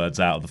some other words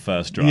out of the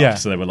first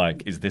draft, so they were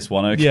like, "Is this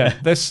one okay?"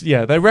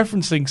 Yeah, they're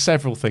referencing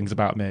several things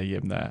about Mia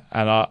Yim there,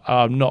 and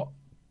I'm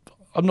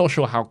not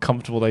sure how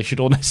comfortable they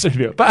should all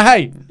necessarily be. But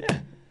hey.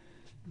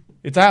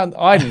 It's out.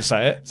 I didn't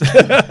say it.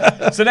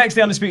 So next,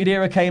 the Undisputed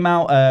Era came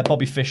out.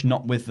 Bobby Fish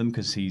not with them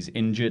because he's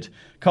injured.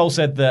 Cole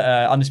said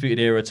that Undisputed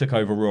Era took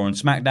over Raw and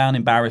SmackDown,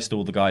 embarrassed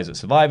all the guys at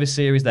Survivor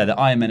Series. They're the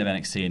Iron Men of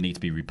NXT and need to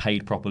be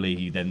repaid properly.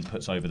 He then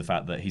puts over the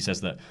fact that he says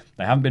that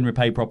they haven't been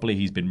repaid properly.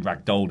 He's been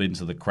ragdolled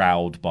into the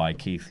crowd by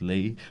Keith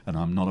Lee, and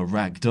I'm not a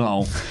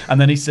ragdoll. And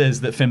then he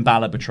says that Finn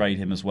Balor betrayed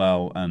him as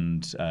well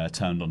and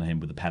turned on him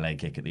with a Pele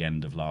kick at the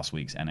end of last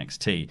week's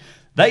NXT.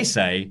 They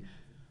say,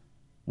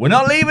 "We're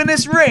not leaving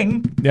this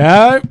ring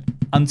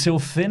until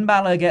Finn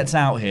Balor gets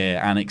out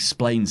here and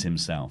explains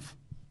himself."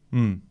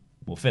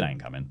 Well, Finn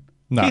ain't coming.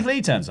 No. Keith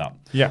Lee turns up.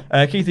 Yeah.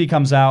 Keith Lee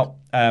comes out.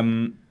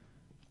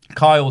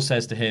 Kyle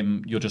says to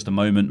him, "You're just a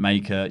moment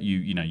maker.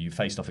 You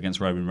faced off against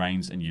Roman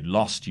Reigns and you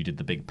lost. You did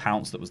the big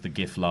pounce that was the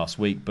gift last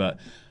week. But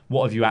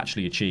what have you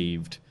actually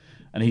achieved?"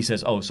 And he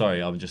says, "Oh,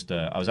 sorry, I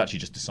was actually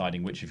just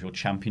deciding which of your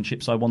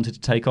championships I wanted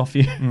to take off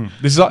you."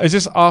 Is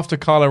this after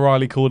Kyle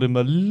O'Reilly called him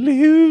a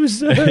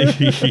loser?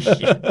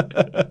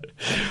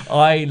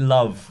 I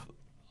love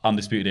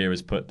Undisputed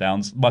Era's put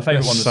downs. My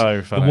favourite one was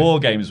so funny. the War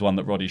Games one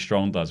that Roddy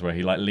Strong does, where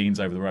he like leans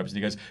over the ropes and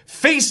he goes,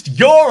 "Feast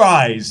your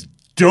eyes,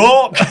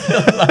 dork."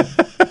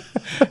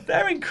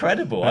 They're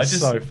incredible. That's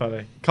so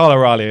funny. Kyle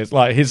O'Reilly is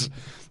like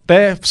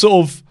they're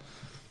sort of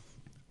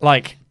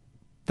like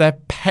their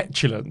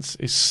petulance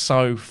is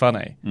so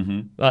funny.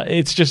 Mm-hmm. Like,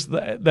 it's just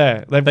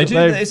their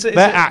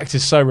act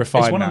is so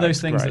refined. It's one of now.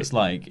 those things Great. that's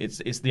like it's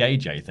the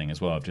AJ thing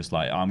as well. Of just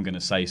like, I'm going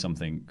to say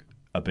something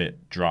a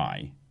bit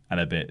dry and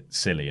a bit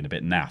silly and a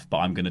bit naff, but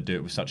I'm going to do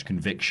it with such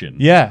conviction,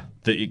 that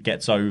it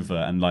gets over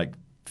and like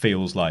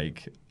feels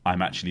like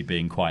I'm actually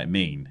being quite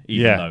mean,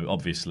 even though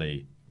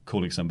obviously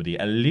calling somebody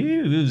a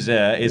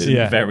loser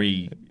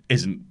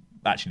isn't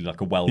actually like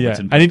a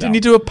well-written. And didn't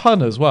he do a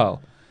pun as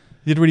well?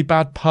 He did a really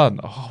bad pun.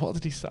 Oh, what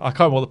did he say? I can't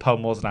remember what the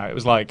pun was now. It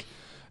was like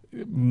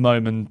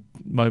momentally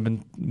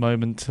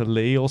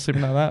or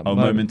something like that. Oh,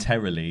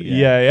 momentarily.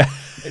 Yeah.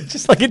 It's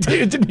just like it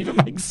didn't even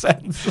make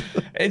sense.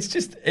 It's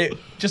just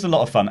a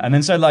lot of fun. And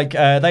then so like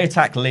they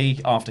attack Lee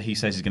after he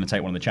says he's going to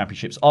take one of the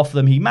championships off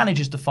them. He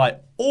manages to fight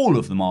all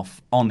of them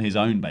off on his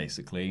own,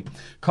 basically.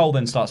 Cole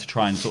then starts to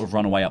try and sort of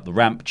run away up the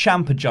ramp.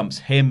 Ciampa jumps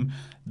him.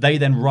 They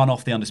then run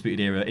off the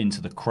Undisputed Era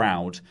into the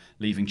crowd,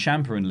 leaving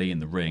Ciampa and Lee in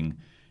the ring.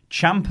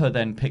 Ciampa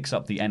then picks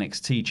up the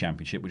NXT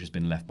Championship, which has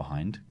been left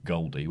behind,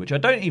 Goldie, which I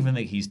don't even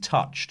think he's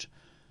touched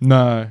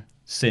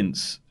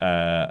since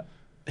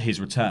his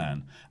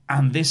return.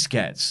 And this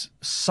gets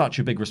such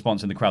a big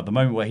response in the crowd. The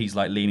moment where he's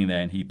like leaning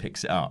there and he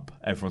picks it up,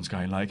 everyone's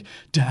going like,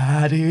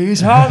 "Daddy's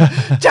home,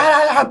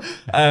 Daddy's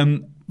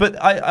home." But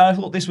I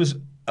thought this was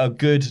a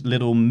good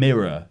little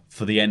mirror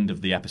for the end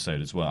of the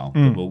episode as well.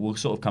 That we'll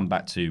sort of come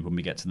back to when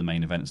we get to the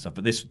main event and stuff.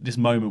 But this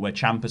moment where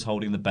Ciampa's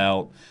holding the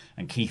belt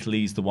and Keith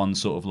Lee's the one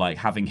sort of like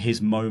having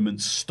his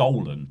moment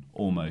stolen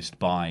almost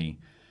by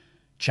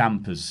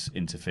Ciampa's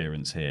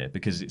interference here,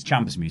 because it's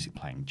Ciampa's music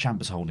playing,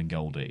 Ciampa's holding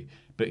Goldie,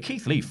 but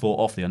Keith Lee fought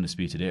off the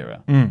Undisputed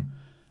Era.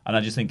 And I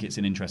just think it's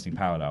an interesting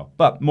parallel.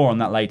 But more on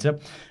that later.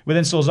 We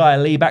then saw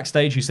Xia Li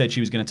backstage, who said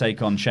she was going to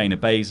take on Shayna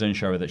Baszler and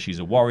show her that she's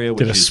a warrior.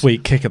 Did a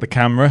sweet kick at the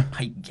camera.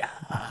 Hi-ya.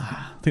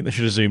 I think they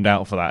should have zoomed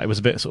out for that. It was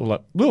a bit sort of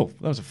like, whoa,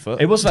 that was a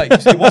foot. It was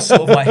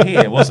sort of like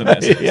here, wasn't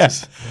it?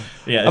 Yes.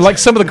 Yeah. And like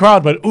some of the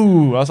crowd went,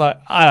 ooh. I was like,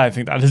 I don't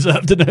think that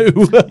deserved to do.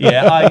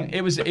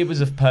 It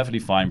was a perfectly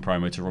fine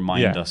promo to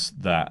remind us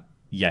that,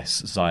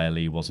 yes, Xia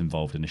Li was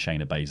involved in the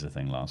Shayna Baszler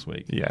thing last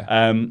week.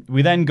 Yeah.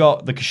 We then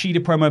got the Kushida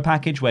promo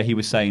package where he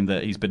was saying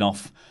that he's been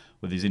off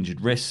with his injured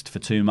wrist for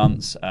 2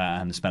 months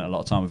and spent a lot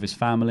of time with his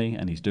family,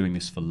 and he's doing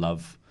this for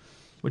love,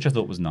 which I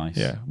thought was nice.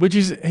 Yeah.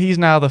 He's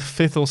now the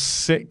 5th or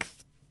 6th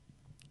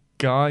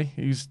guy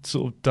who's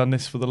sort of done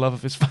this for the love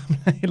of his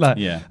family.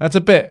 That's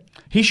a bit.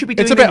 He should be.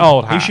 Doing it's a bit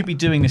old hat. He should be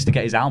doing this to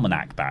get his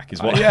almanac back.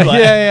 Is what?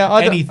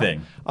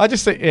 Anything. I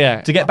just think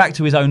to get back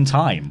to his own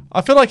time.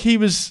 I feel like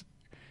he's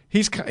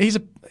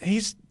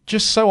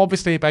just so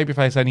obviously a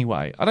babyface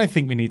anyway. I don't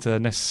think we need to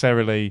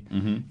necessarily,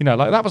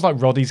 like that was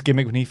like Roddy's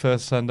gimmick when he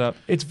first turned up.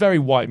 It's very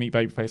white meat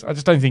babyface. I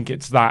just don't think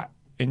it's that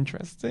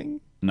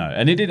interesting. No,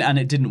 and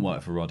it didn't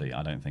work for Roddy.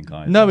 I don't think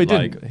either. No, it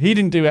didn't. He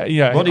didn't do it.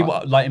 Yeah, Roddy.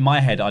 Like in my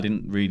head, I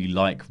didn't really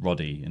like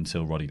Roddy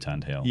until Roddy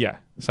turned heel. Yeah,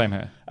 same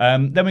here.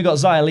 Then we got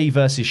Xia Li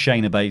versus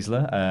Shayna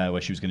Baszler, where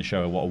she was going to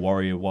show her what a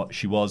warrior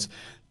she was.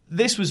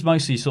 This was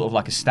mostly sort of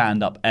like a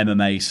stand-up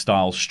MMA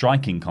style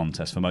striking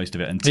contest for most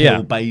of it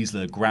until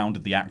Baszler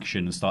grounded the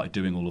action and started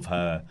doing all of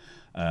her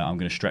I'm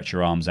going to stretch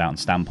your arms out and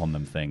stamp on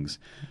them things.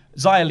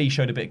 Xia Li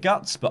showed a bit of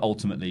guts, but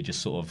ultimately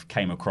just sort of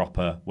came a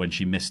cropper when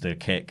she missed her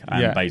kick,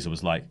 and Baszler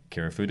was like,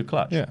 Kirifuda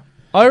clutch. Yeah,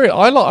 I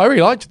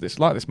really liked this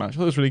match. I thought it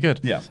was really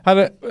good. Yeah,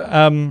 I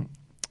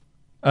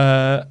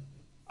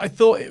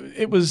thought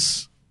it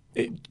was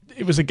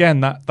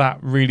again that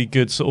really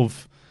good sort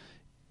of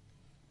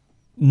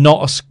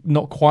not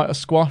quite a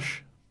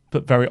squash,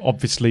 but very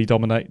obviously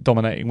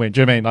dominating win.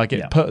 Do you know what I mean? Like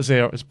it put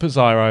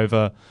Xia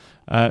over.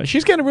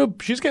 She's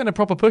getting a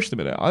proper push at the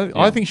minute.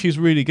 I think she's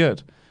really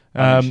good.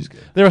 She's good.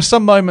 There are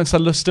some moments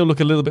that still look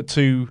a little bit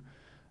too.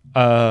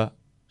 We're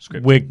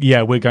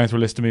going through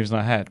a list of moves in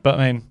our head, but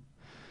I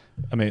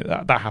mean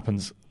that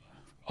happens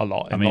a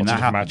lot. That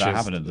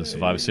happened at the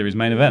Survivor Series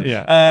main event.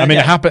 Yeah,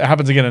 it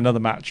happens again in another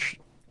match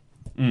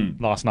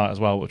last night as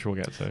well, which we'll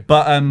get to.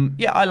 But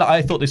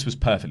I thought this was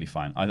perfectly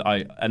fine.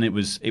 And it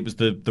was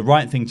the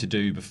right thing to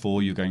do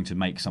before you're going to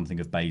make something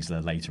of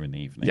Baszler later in the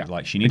evening. Yeah,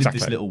 like she needed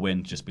this little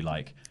win to just be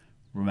like,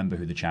 remember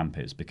who the champ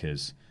is,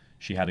 because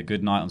she had a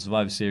good night on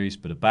Survivor Series,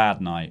 but a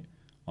bad night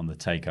on the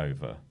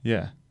Takeover.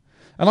 Yeah.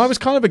 And I was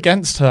kind of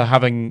against her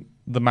having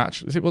the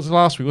match. It was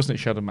last week, wasn't it?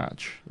 She had a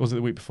match. Or was it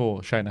the week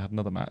before? Shayna had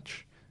another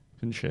match,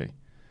 didn't she?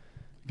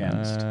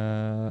 Against?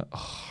 I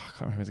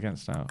can't remember who it was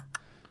against now.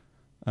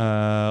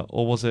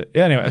 Or was it?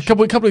 Yeah, anyway, a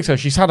couple weeks ago,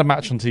 she's had a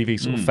match on TV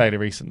sort of fairly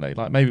recently.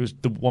 Like maybe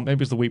it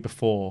was the week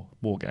before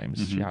War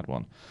Games. She had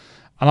one,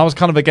 and I was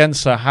kind of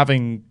against her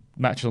having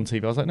matches on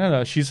TV. I was like,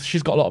 no,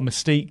 she's got a lot of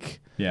mystique.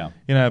 Yeah,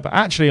 but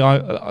actually,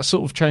 I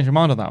sort of changed my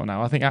mind on that one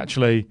now. I think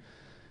actually,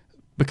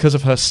 because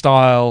of her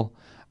style.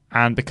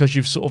 And because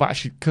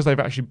they've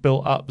actually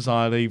built up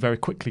Xia Li very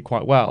quickly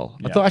quite well,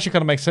 I thought it actually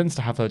kind of makes sense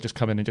to have her just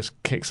come in and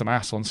just kick some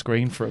ass on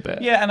screen for a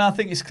bit. Yeah, and I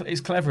think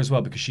it's clever as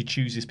well because she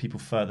chooses people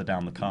further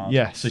down the card.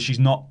 Yes. So she's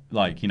not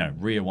like,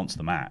 Rhea wants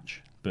the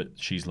match, but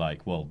she's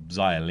like, well,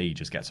 Xia Li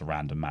just gets a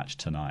random match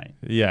tonight.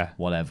 Yeah.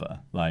 Whatever.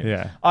 Like,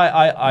 yeah.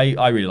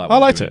 I really like what I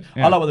liked it.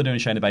 Yeah. I like what they're doing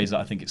with Shayna Baszler.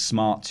 I think it's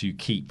smart to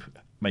keep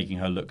making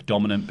her look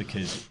dominant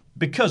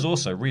because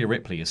also Rhea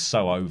Ripley is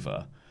so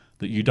over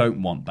that you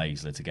don't want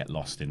Baszler to get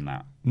lost in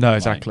that. No,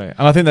 exactly.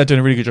 And I think they're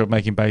doing a really good job of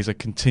making Baszler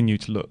continue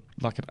to look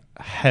like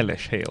a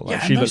hellish heel.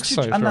 Like, she looks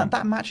so strong. And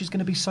that match is going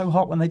to be so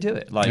hot when they do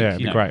it. Like, it'd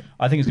be great.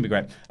 I think it's going to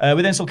be great.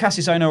 We then saw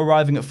Cassius Ohno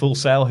arriving at Full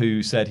Sail,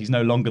 who said he's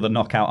no longer the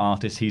knockout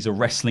artist. He's a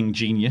wrestling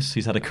genius.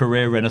 He's had a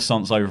career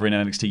regnance over in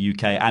NXT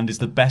UK and is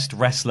the best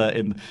wrestler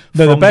in...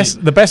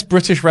 the best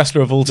British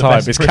wrestler of all time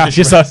is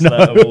Cassius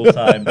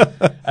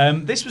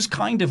Ohno. This was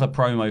kind of a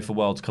promo for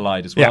Worlds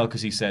Collide as well,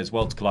 because he says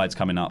Worlds Collide's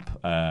coming up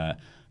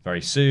very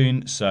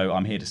soon, so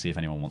I'm here to see if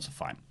anyone wants to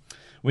fight.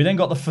 We then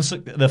got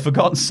the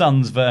Forgotten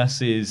Sons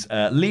versus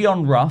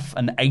Leon Ruff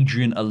and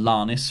Adrian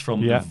Alanis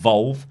from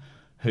Evolve,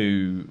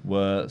 who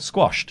were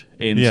squashed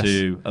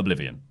into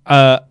Oblivion.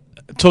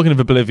 Talking of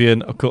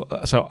Oblivion, of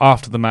course, so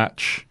after the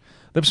match,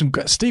 there was some.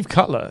 Steve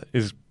Cutler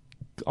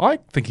I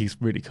think he's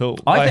really cool.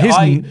 I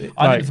think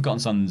the Forgotten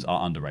Sons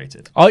are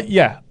underrated. I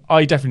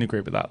definitely agree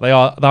with that. They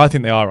are. I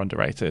think they are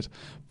underrated.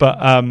 But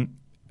and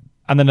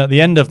then at the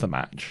end of the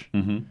match.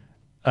 Mm-hmm.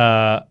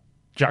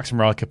 Jackson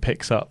Riker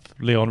picks up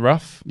Leon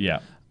Ruff,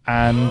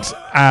 and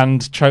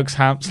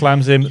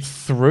slams him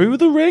through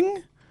the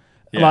ring,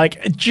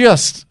 like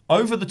just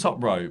over the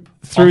top rope,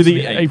 through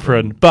the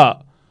apron,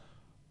 but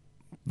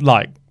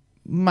like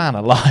man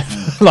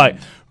alive, like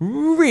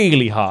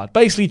really hard.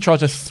 Basically, tried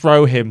to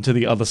throw him to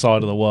the other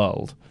side of the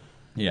world.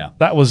 Yeah,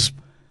 that was.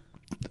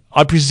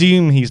 I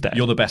presume he's dead.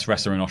 You're the best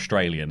wrestler in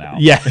Australia now.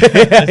 Yeah.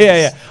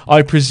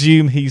 I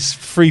presume he's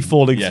free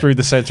falling through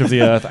the centre of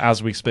the earth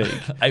as we speak.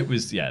 That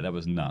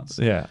was nuts.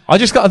 Yeah, I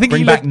think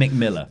bring back Nick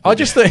Miller. I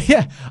just thought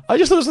it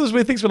was one of those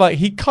weird things where like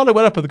he kind of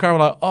went up at the crowd and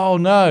like, oh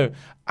no,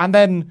 and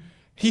then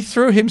he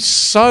threw him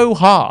so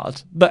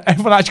hard that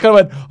everyone actually kind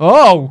of went,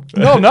 oh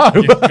no,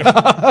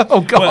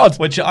 oh god.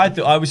 Which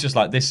I was just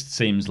like, this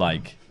seems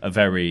like a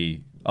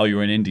very. Oh,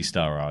 you're an indie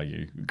star, are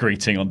you?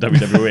 Greeting on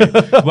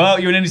WWE. Well,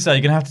 you're an indie star.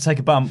 You're gonna have to take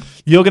a bump.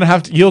 You're gonna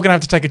have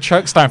to take a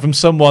choke slam from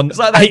someone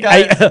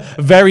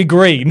very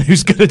green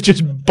who's gonna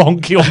just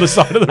bonk you on the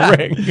side of the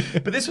ring.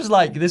 But this was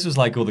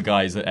like all the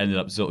guys that ended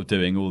up sort of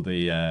doing all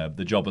the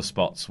jobber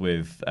spots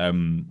with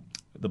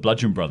the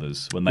Bludgeon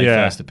Brothers when they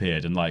first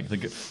appeared, and like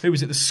who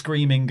was it? The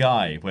screaming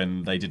guy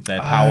when they did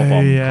their powerbomb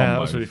combo. Yeah, that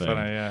was really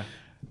funny. Yeah.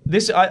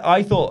 This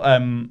I thought.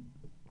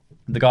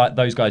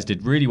 Those guys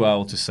did really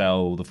well to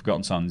sell the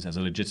Forgotten Sons as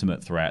a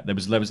legitimate threat. There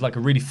was like a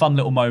really fun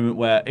little moment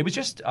where it was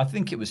just, I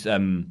think it was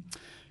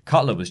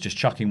Cutler was just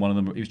chucking one of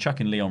them. He was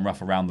chucking Leon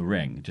Ruff around the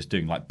ring, just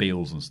doing like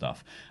beals and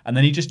stuff. And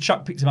then he just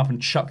picked him up and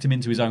chucked him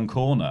into his own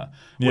corner,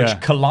 which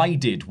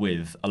collided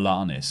with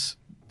Alanis,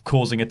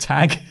 causing a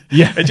tag.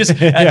 Yeah,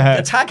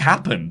 a tag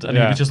happened, and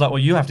he was just like, "Well,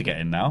 you have to get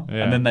in now."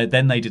 Yeah. And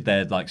then they did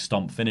their like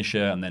stomp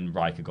finisher, and then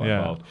Riker got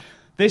involved.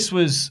 This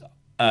was.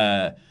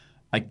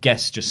 I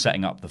guess just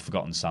setting up the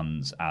Forgotten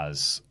Sons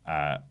as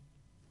to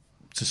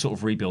sort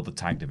of rebuild the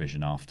tag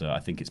division after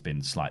I think it's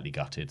been slightly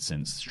gutted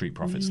since Street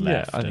Profits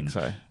left. I think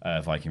so.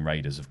 Viking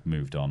Raiders have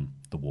moved on,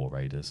 the War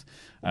Raiders.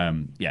 There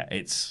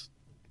needs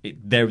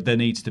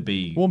to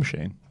be War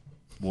Machine.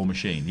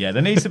 Yeah,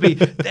 there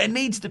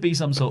needs to be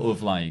some sort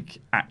of like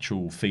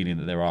actual feeling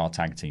that there are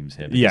tag teams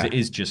here because it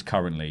is just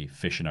currently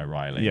Fish and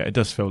O'Reilly. Yeah, it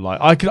does feel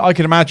like I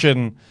could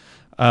imagine.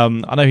 I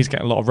know he's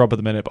getting a lot of rub at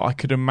the minute, but I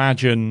could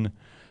imagine.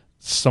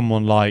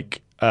 Someone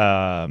like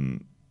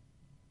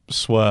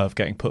Swerve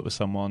getting put with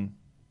someone,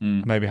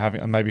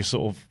 maybe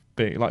sort of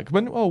be like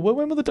when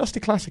will the Dusty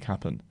Classic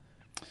happen?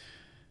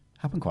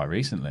 Happened quite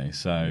recently,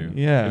 so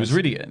it was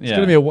really. It's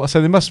going to be so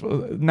they must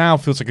now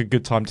feels like a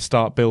good time to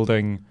start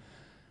building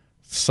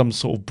some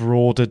sort of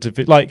broader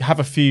like have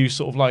a few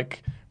sort of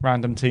like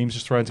random teams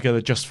just thrown together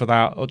just for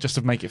that or just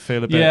to make it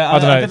feel a bit. Yeah, I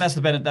don't know. I think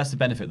that's the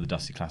benefit of the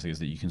Dusty Classic is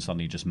that you can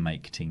suddenly just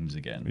make teams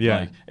again.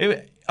 Yeah,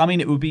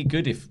 it would be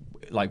good if.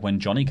 Like when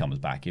Johnny comes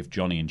back, if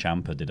Johnny and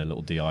Ciampa did a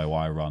little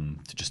DIY run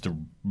to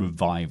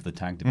revive the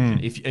tag division,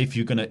 if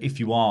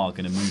you are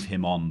gonna move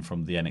him on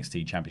from the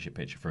NXT Championship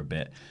picture for a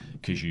bit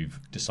because you've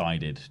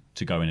decided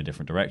to go in a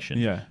different direction,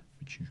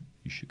 which you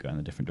you should go in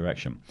a different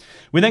direction.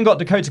 We then got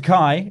Dakota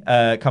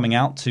Kai coming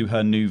out to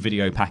her new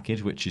video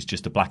package, which is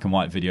just a black and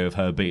white video of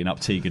her beating up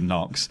Tegan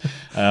Knox.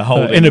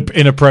 Holding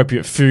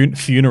inappropriate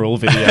funeral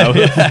video.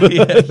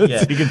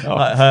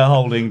 Her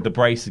holding the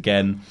brace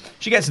again.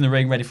 She gets in the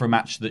ring ready for a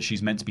match that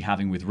she's meant to be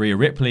having with Rhea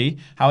Ripley.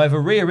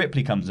 However, Rhea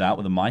Ripley comes out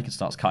with a mic and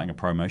starts cutting a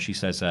promo. She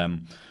says,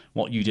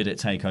 what you did at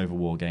TakeOver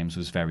War Games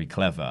was very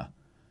clever.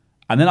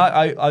 And then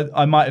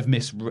I might have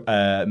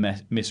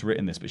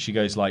miswritten this, but she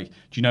goes like, "Do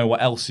you know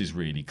what else is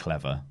really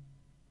clever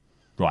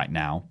right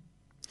now?"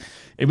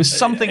 It was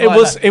something. It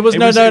was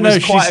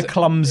quite a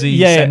clumsy.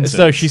 Sentence.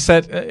 So she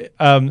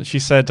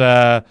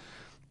said,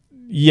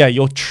 "Yeah,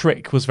 your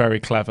trick was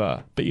very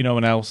clever, but you know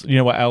what else? You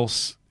know what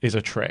else is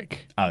a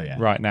trick? Oh yeah,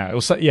 right now. It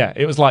was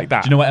like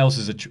that. Do you know what else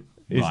is a trick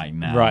right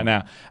now? Right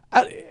now,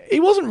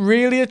 it wasn't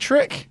really a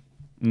trick.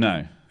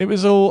 No, it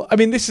was all. I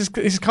mean, this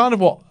is kind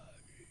of what."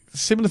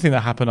 Similar thing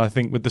that happened, I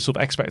think, with the sort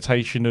of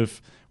expectation of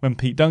when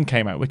Pete Dunne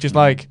came out, which is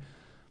like,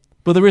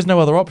 but there is no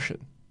other option.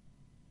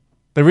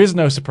 There is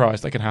no surprise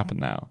that can happen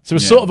now. So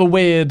it's sort of a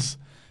weird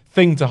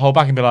thing to hold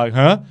back and be like,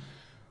 huh?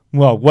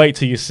 Well, wait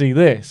till you see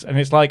this. And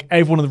it's like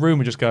everyone in the room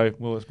would just go,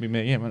 well, it's me and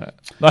him, isn't it?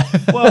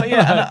 Well,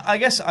 yeah,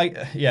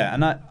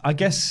 and I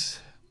guess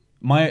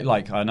my,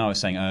 like, I know I was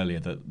saying earlier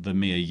that the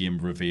Mia Yim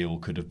reveal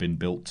could have been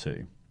built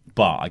to,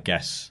 but I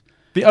guess...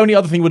 The only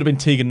other thing would have been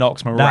Tegan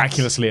Knox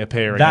miraculously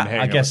appearing.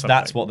 I guess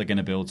that's what they're going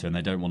to build to, and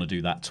they don't want to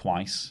do that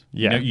twice.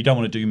 Yeah. You don't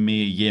want to do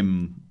Mia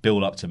Yim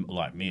build up to,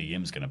 like, Mia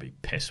Yim's going to be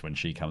pissed when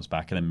she comes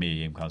back, and then Mia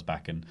Yim comes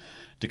back, and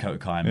Dakota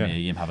Kai and Mia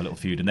Yim have a little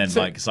feud, and then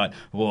it's like,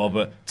 well,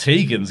 but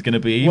Tegan's going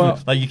to be even.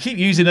 Like, you keep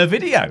using her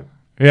video.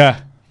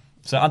 Yeah.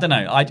 So I don't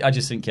know. I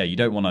just think, you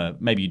don't want to.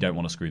 Maybe you don't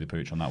want to screw the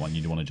pooch on that one.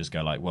 You want to just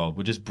go like, well,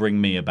 we'll just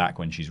bring Mia back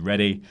when she's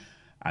ready,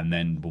 and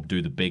then we'll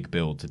do the big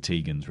build to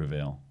Tegan's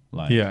reveal.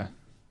 Like, yeah.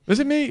 Was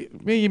it me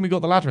and we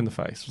got the ladder in the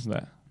face, wasn't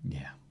it?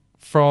 Yeah.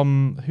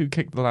 From who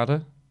kicked the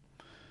ladder?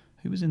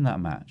 Who was in that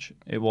match?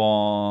 It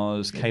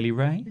was Kaylee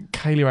Ray.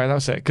 Kaylee Ray, that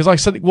was it. Because I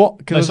said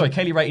what?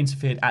 Kaylee Ray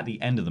interfered at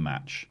the end of the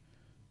match.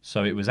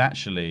 So it was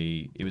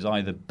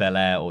either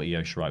Belair or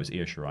Io Shirai. It was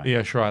Io Shirai.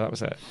 Io Shirai, that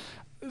was it.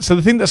 So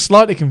the thing that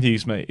slightly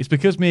confused me is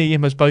because Mia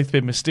Yim has both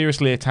been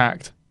mysteriously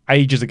attacked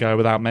ages ago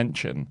without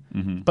mention,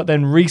 but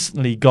then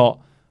recently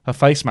got her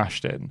face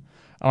smashed in,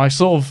 and I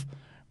sort of.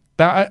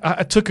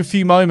 It took a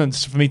few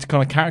moments for me to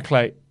kind of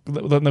calculate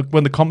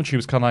when the commentary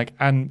was kind of like,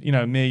 and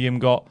Mia Yim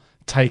got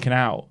taken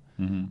out.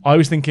 I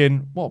was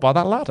thinking, what about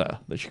that ladder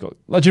that she got?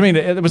 Like, do you mean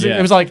it was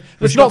like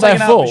it's not their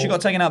fault? She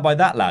got taken out by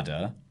that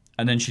ladder,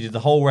 and then she did the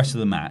whole rest of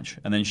the match,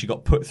 and then she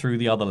got put through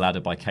the other ladder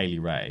by Kaylee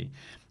Ray.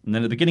 And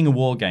then at the beginning of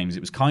War Games,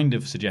 it was kind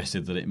of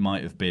suggested that it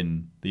might have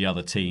been the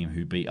other team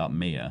who beat up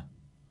Mia.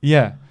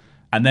 Yeah.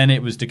 And then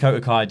it was Dakota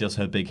Kai does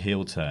her big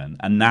heel turn,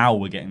 and now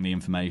we're getting the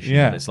information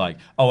that it's like,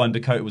 oh, and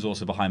Dakota was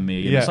also behind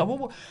Mia Yim. It's like,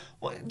 well,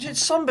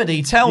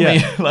 somebody tell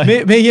me.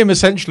 Mia Yim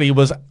essentially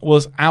was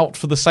out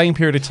for the same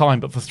period of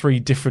time, but for 3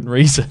 different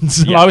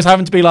reasons. Yeah. And I was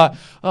having to be like,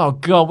 oh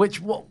god,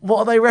 what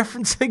are they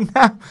referencing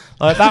now?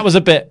 Like that was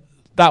a bit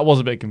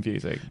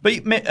confusing.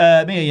 But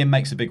Mia Yim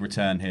makes a big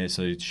return here,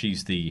 so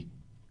she's the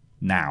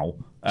now.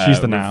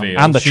 She's the now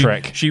and the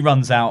trick. She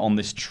runs out on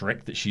this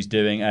trick that she's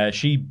doing.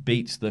 She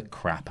beats the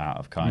crap out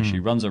of Kai. She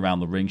runs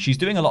around the ring. She's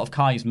doing a lot of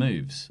Kai's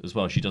moves as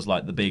well. She does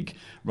like the big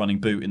running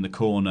boot in the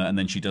corner, and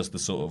then she does the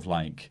sort of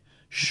like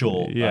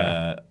short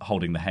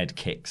holding the head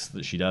kicks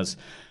that she does.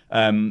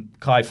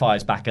 Kai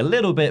fires back a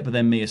little bit, but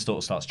then Mia sort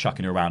of starts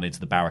chucking her around into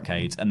the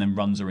barricades and then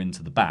runs her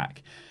into the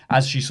back.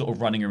 As she's sort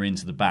of running her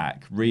into the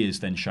back, Rhea's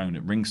then shown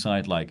at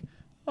ringside like,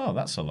 oh,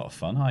 that's a lot of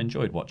fun. I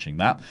enjoyed watching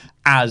that.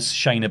 As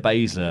Shayna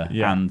Baszler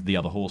and the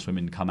other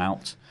horsewomen come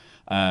out,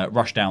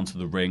 rush down to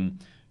the ring.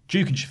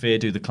 Duke and Shafir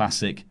do the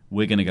classic,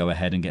 we're going to go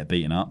ahead and get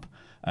beaten up.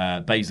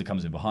 Baszler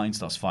comes in behind,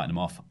 starts fighting them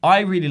off. I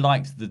really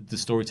liked the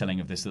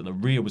storytelling of this, that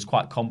Rhea was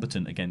quite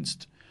competent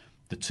against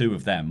the two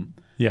of them.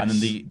 Yes. And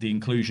then the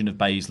inclusion of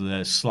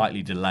Baszler,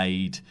 slightly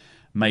delayed,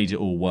 made it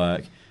all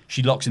work.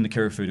 She locks in the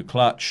Kirifuda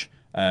clutch.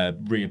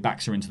 Rhea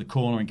backs her into the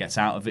corner and gets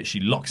out of it. She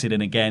locks it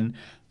in again.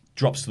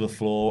 Drops to the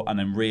floor, and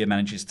then Rhea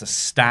manages to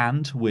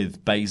stand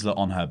with Baszler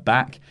on her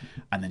back,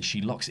 and then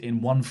she locks it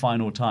in one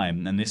final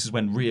time. And this is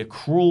when Rhea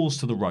crawls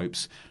to the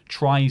ropes,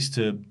 tries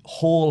to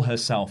haul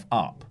herself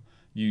up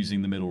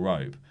using the middle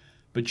rope.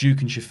 But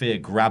Duke and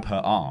Shafir grab her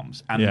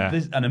arms. And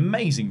this, an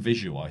amazing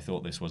visual, I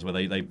thought this was, where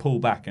they pull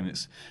back, and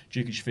it's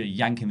Duke and Shafir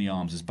yanking the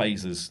arms as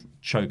Baszler's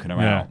choking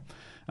her out.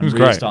 And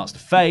Rhea starts to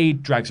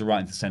fade, drags her right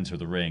into the center of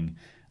the ring,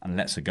 and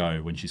lets her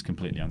go when she's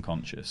completely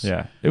unconscious.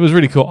 Yeah, it was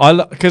really cool.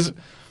 Because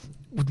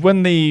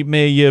when the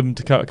Mia Yim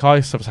Dakota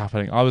Kai stuff was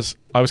happening, I was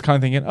kind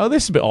of thinking, oh,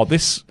 this is a bit odd.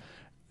 This,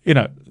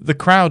 the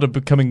crowd are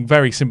becoming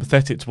very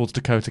sympathetic towards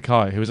Dakota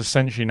Kai, who is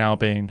essentially now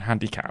being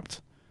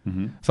handicapped.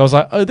 So I was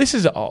like, oh, this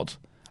is odd.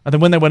 And then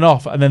when they went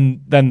off,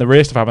 and then the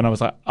Rhea stuff happened, I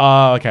was like,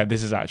 oh, okay,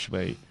 this is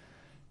actually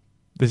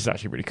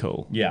really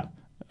cool. Yeah.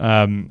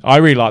 I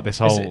really like this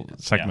whole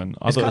segment.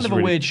 It's kind of a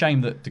weird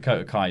shame that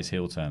Dakota Kai's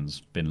heel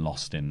turn's been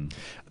lost in.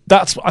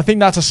 I think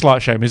that's a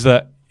slight shame. Is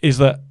that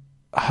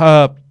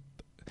her,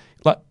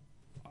 like,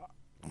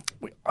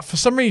 for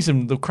some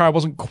reason the crowd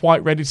wasn't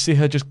quite ready to see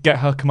her just get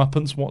her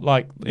comeuppance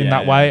in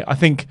that way. I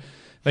think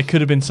there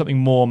could have been something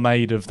more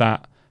made of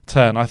that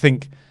turn. I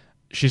think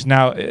she's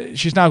now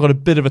got a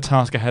bit of a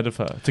task ahead of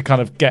her to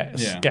kind of get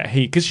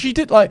heat, because she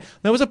did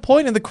there was a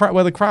point in the crowd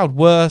where the crowd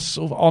were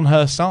sort of on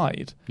her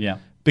side. Yeah.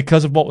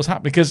 Because of what was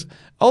happening. Because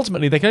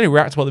ultimately they can only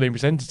react to what they're being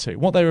presented to.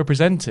 What they were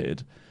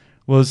presented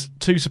was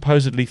two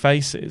supposedly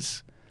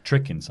faces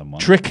tricking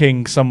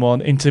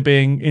someone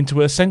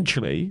into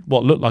essentially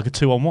what looked like a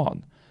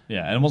 2-on-1.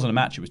 Yeah, and it wasn't a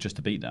match; it was just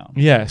a beatdown.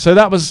 Yeah, so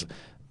that was.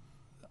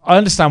 I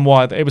understand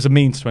why it was a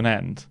means to an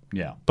end.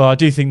 Yeah, but I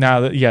do think now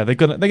that they're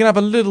gonna have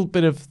a little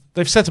bit of.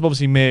 They've set up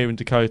obviously Mia and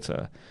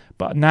Dakota,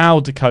 but now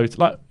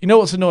Dakota, you know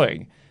what's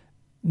annoying?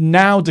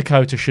 Now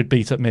Dakota should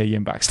beat up Mia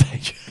Yim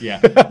backstage. Yeah,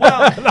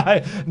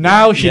 well,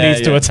 now she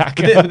needs to attack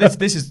her. But that's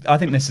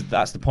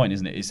the point,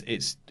 isn't it?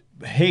 It's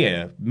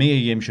here. Mia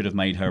Yim should have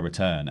made her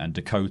return, and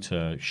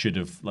Dakota should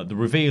have the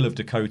reveal of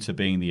Dakota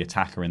being the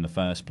attacker in the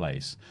first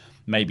place.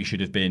 Maybe should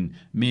have been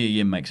Mia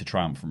Yim makes a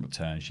triumphant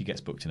return. She gets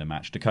booked in a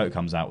match. Dakota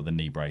comes out with a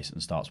knee brace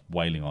and starts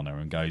wailing on her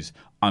and goes,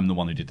 "I'm the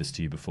one who did this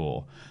to you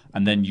before."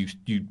 And then you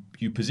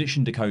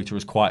position Dakota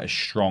as quite a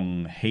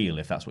strong heel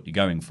if that's what you're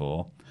going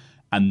for,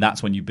 and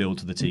that's when you build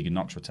to the Tegan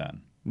Nox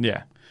return.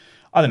 Yeah.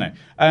 I don't know.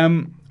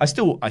 I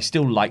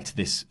still liked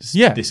this.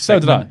 Yeah, this so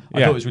segment. did I.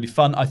 I thought it was really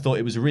fun. I thought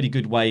it was a really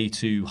good way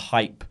to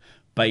hype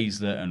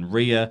Baszler and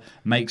Rhea.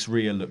 Makes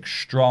Rhea look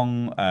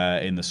strong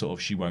in the sort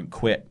of she won't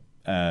quit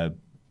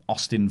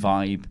Austin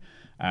vibe.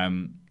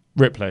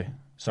 Ripley.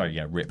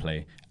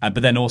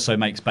 But then also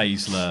makes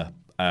Baszler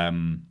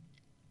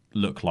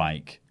look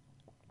like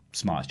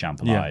smartest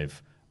champ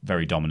alive.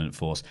 Very dominant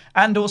force.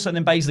 And also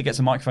then Baszler gets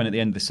a microphone at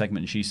the end of this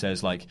segment and she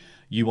says,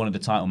 you wanted a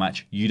title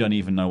match, you don't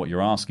even know what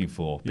you're asking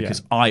for,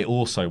 because I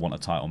also want a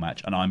title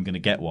match and I'm going to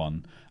get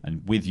one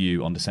and with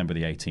you on December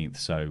the 18th,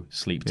 so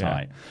sleep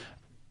tight.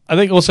 I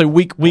think also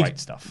week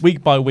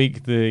by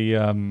week the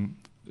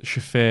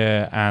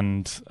Shafir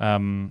and I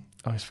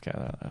always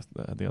forget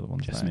the other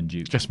one.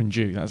 Jessamine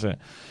Duke, that's it.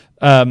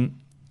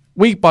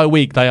 Week by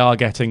week they are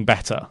getting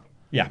better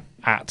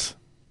at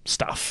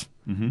stuff.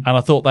 Mm-hmm. And I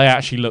thought they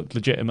actually looked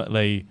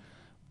legitimately.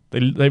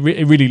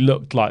 It really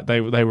looked like they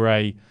were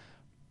a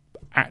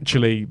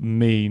actually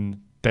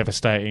mean,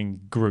 devastating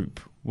group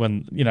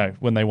when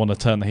they want to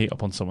turn the heat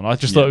up on someone. I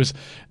just thought it was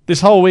this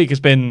whole week has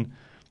been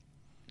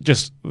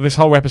just this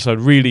whole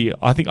episode. Really,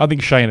 I think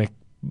Shayna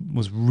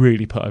was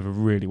really put over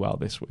really well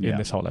in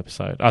this whole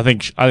episode. I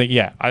think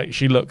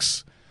she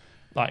looks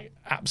like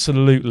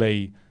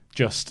absolutely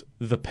just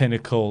the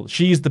pinnacle.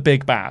 She's the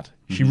big bad.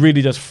 She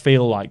really does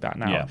feel like that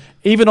now. Yeah.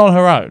 Even on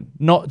her own.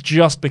 Not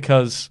just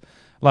because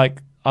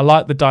I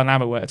like the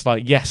dynamic where it's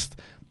yes,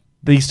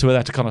 these two are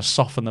there to kind of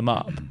soften them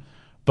up.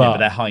 But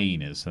they're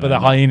hyenas.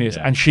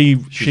 And she's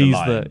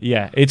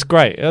it's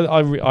great.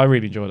 I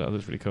really enjoyed it. It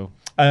was really cool.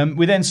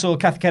 We then saw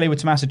Kathy Kelly with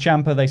Tommaso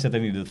Ciampa. They said they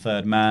needed a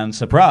third man.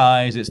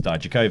 Surprise, it's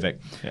Dijakovic.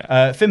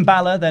 Yeah. Finn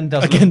Balor then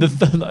does... Again, is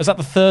that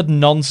the third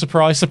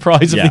non-surprise of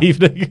the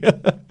evening?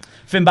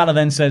 Finn Balor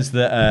then says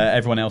that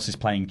everyone else is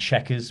playing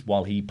checkers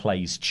while he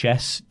plays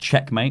chess.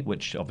 Checkmate,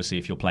 which obviously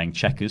if you're playing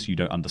checkers, you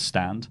don't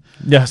understand.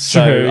 Yes,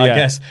 so true, I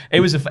guess it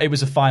was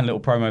a fine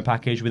little promo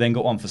package. We then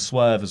got one for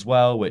Swerve as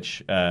well,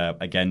 which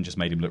again just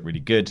made him look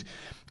really good.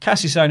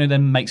 Cassius Ohno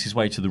then makes his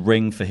way to the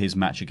ring for his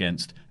match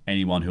against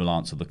anyone who will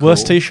answer the call.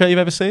 Worst t-shirt you've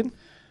ever seen?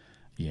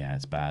 Yeah,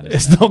 it's bad.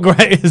 It's not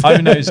great, is it?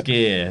 Ohno's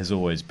gear has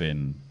always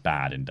been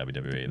bad in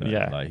WWE. Though.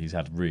 Yeah. He's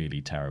had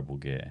really terrible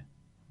gear.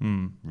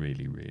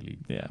 Really,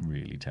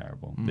 really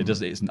terrible.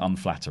 It's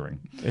unflattering.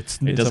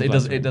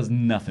 It does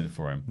nothing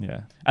for him.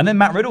 Yeah. And then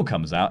Matt Riddle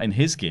comes out in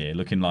his gear,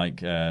 looking like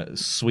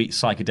sweet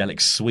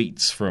psychedelic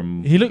sweets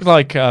from. He looked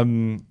like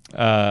Bruno.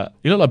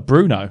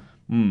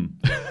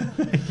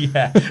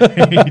 Yeah,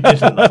 he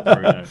did look like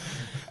Bruno.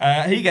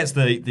 He gets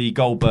the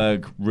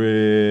Goldberg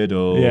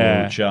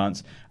Riddle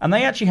chance, and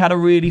they actually had a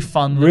really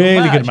fun,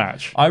 good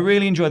match. I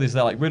really enjoyed this.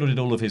 Riddle did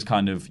all of his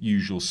kind of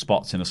usual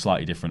spots in a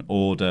slightly different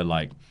order,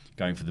 like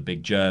going for the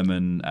big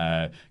German,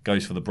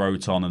 goes for the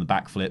Broton and the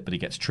backflip, but he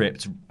gets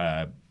tripped.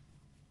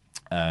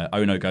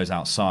 Ohno goes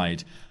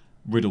outside.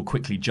 Riddle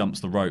quickly jumps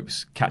the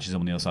ropes, catches him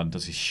on the other side, and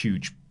does this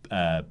huge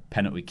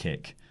penalty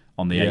kick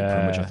on the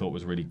apron, which I thought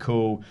was really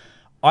cool.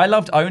 I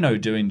loved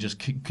Ohno doing just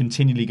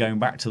continually going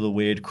back to the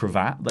weird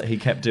cravat that he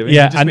kept doing.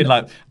 Yeah, just being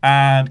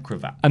and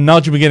cravat. And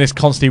Nigel McGuinness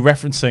constantly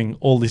referencing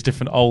all these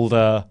different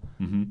older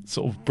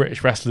sort of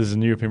British wrestlers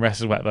and European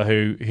wrestlers, whatever,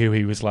 who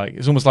he was like.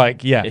 It's almost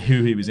like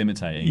who he was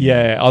imitating.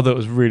 Yeah, I thought it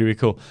was really, really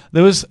cool.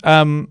 There was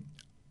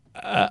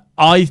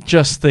I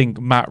just think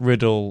Matt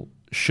Riddle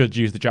should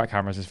use the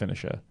jackhammer as his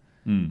finisher.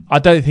 I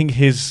don't think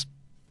his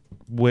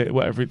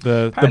whatever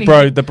the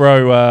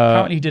bro.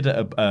 Apparently, he did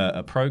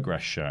a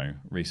Progress show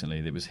recently.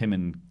 That was him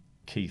and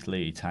Keith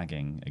Lee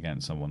tagging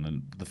against someone,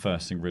 and the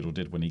first thing Riddle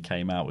did when he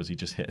came out was he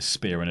just hit a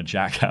spear and a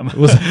jackhammer.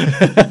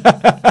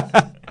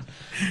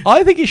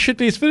 I think it should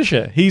be his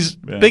finisher. He's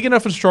big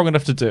enough and strong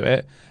enough to do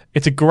it.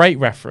 It's a great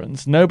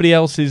reference. Nobody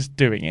else is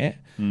doing it.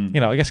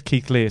 I guess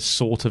Keith Lee is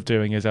sort of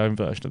doing his own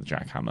version of the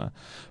jackhammer,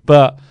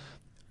 but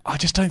I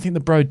just don't think the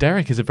Bro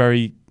Derek is a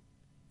very.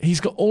 He's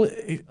got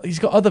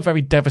other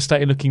very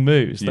devastating looking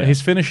moves. That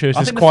his finisher is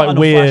just quite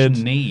weird.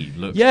 Knee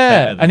looks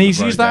and he's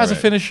used that as a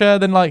finisher.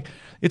 Then like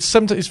it's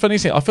funny.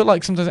 I feel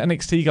like sometimes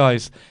NXT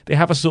guys they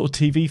have a sort of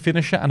TV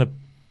finisher and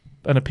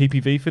a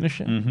PPV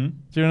finisher. Mm-hmm.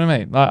 Do you know what I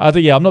mean? Like,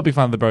 I'm not a big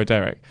fan of the Bro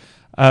Derek.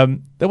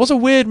 There was a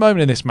weird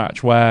moment in this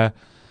match where,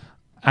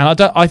 and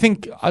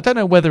I don't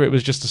know whether it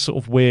was just a sort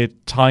of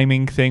weird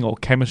timing thing or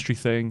chemistry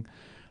thing,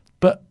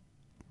 but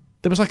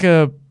there was like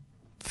a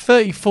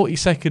 30-40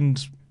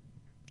 second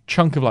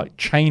chunk of like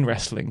chain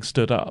wrestling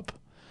stood up,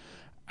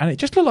 and it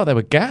just looked like they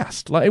were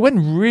gassed. Like it went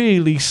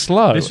really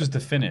slow. This was the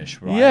finish,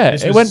 right? Yeah,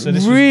 it went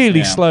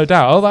really slow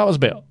down. Oh, that was a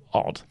bit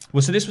odd.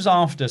 Well, so this was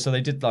after. So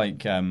they did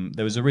like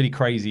there was a really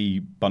crazy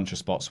bunch of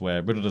spots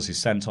where Riddle does his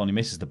senton, he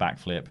misses the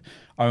backflip.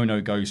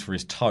 Ono goes for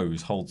his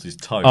toes, holds his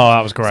toes. Oh,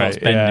 that was great. Starts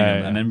bending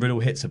him, and then Riddle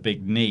hits a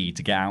big knee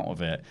to get out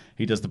of it.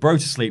 He does the bro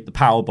to sleep, the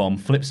power bomb,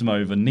 flips him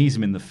over, knees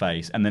him in the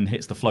face, and then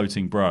hits the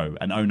floating bro.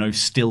 And Ono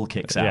still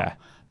kicks out. Yeah.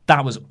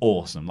 That was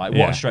awesome. Like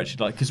what a stretch!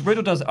 Like because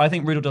I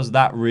think Riddle does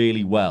that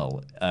really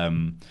well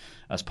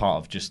as part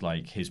of just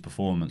like his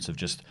performance of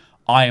just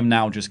I am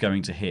now just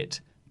going to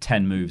hit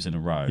 10 moves in a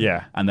row.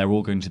 Yeah. And they're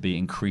all going to be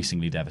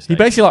increasingly devastating.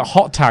 He basically like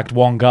hot tagged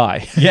one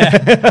guy.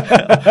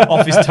 Yeah.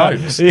 Off his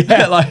toes.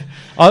 Yeah.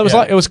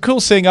 It was cool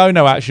seeing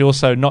Ono actually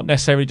also not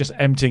necessarily just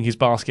emptying his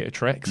basket of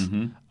tricks.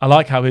 Mm-hmm.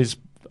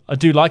 I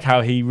do like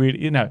how he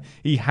really,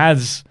 he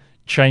has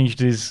changed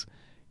his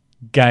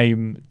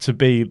game to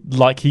be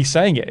like he's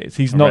saying it is.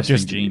 He's not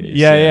just genius.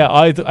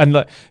 And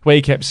like where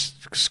he kept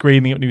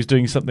screaming when he was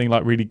doing something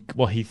like really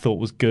what he thought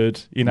was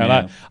good.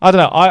 Like I don't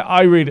know.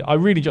 I really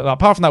enjoyed that.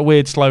 Apart from that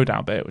weird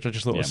slowdown bit, which I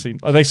just thought was seen.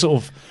 They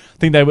sort of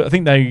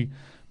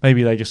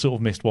maybe they just sort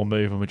of missed one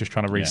move and were just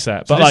trying to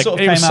reset. So but like sort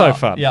of it was so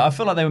fun. Yeah, I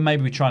feel like they were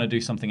maybe trying to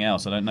do something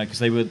else. I don't know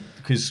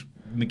because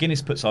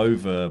McGuinness puts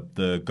over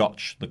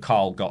the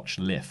Carl Gotch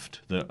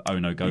lift that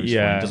Ono goes for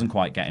and doesn't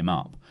quite get him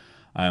up.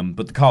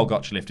 But the Carl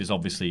Gotch lift is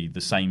obviously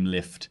the same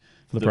lift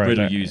that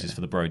Riddle uses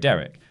for the Bro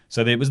Derek.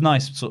 So it was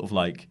nice sort of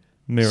like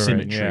mirroring,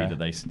 symmetry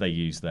that they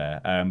used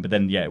there. But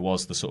then it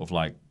was the sort of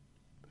like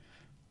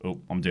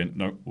I'm doing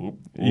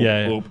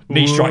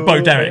knee strike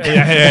Bo Derek.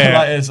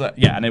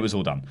 And it was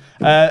all done.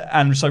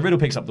 And so Riddle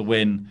picks up the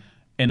win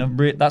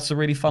that's a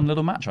really fun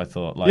little match, I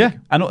thought.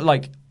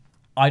 And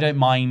I don't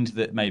mind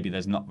that maybe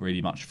there's not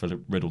really much for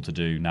Riddle to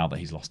do now that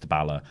he's lost to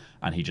Balor,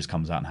 and he just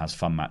comes out and has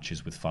fun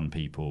matches with fun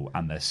people,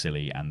 and they're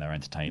silly and they're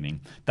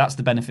entertaining. That's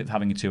the benefit of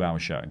having a 2-hour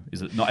show, is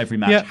that not every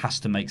match has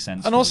to make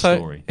sense and for also, the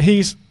story.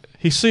 He's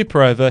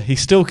super over.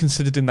 He's still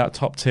considered in that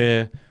top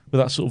tier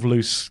with that sort of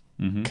loose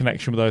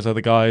connection with those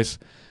other guys.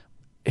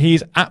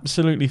 He's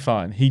absolutely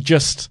fine. He's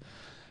just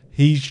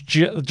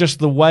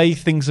the way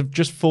things have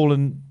just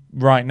fallen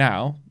right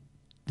now,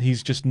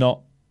 he's just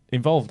not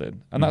involved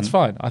in, and that's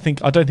fine. I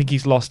don't think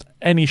he's lost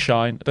any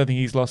shine. I don't think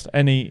he's lost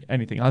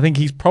anything. I think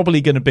he's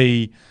probably going to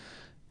be.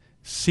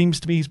 Seems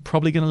to be he's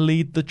probably going to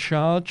lead the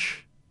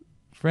charge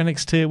for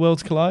NXT at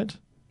Worlds Collide.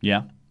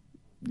 Yeah,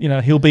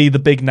 he'll be the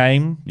big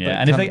name. Yeah,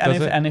 and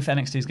if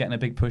NXT is getting a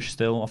big push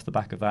still off the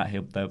back of that,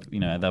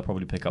 they'll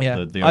probably pick up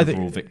the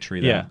overall victory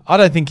there. Yeah, I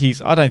don't think he's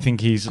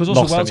because also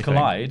lost Worlds anything.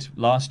 Collide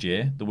last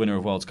year, the winner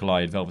of Worlds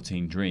Collide,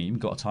 Velveteen Dream,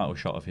 got a title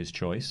shot of his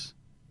choice.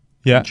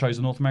 Yeah, and chose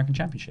the North American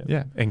Championship.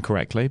 Yeah,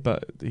 incorrectly,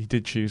 but he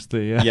did choose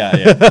the.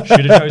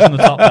 Should have chosen the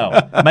top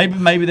belt.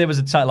 Maybe there was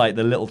a like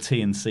the little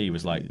TNC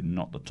was like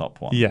not the top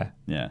one. Yeah.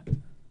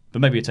 But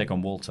maybe you take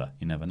on Walter.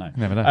 You never know.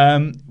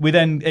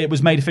 It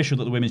was made official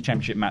that the Women's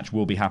Championship match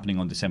will be happening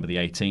on December the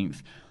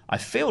 18th. I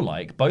feel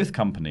like both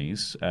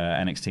companies,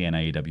 NXT and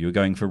AEW, are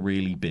going for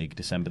really big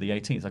December the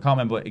 18th. I can't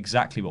remember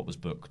exactly what was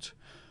booked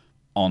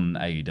on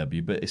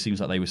AEW, but it seems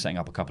like they were setting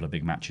up a couple of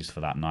big matches for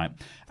that night.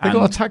 They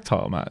got a tag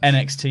title match.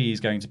 NXT is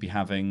going to be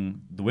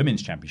having the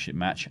Women's Championship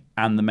match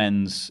and the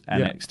Men's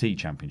NXT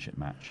Championship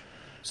match.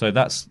 So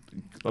that's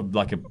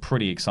like a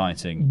pretty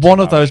exciting. One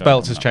of those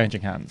belts is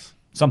changing hands.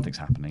 Something's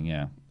happening,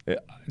 yeah. I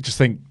just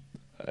think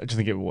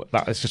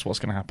that is just what's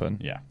going to happen.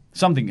 Yeah,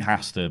 something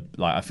has to.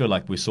 Like, I feel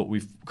like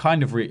we've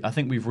kind of. I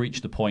think we've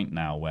reached the point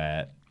now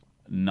where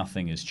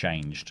nothing has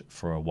changed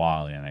for a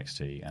while in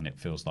NXT, and it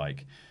feels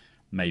like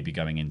maybe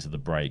going into the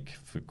break,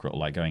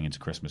 going into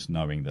Christmas,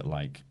 knowing that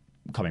like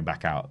coming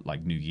back out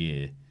like New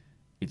Year,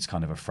 it's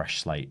kind of a fresh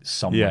slate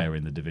somewhere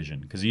in the division,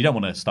 because you don't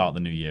want to start the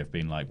new year of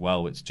being like,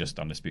 well, it's just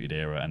Undisputed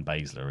Era and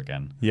Baszler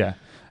again. Yeah,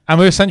 and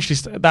we're essentially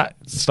that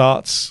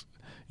starts.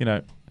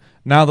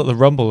 Now that the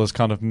Rumble has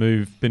kind of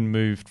been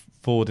moved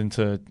forward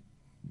into,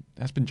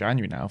 that's been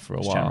January now for a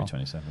while.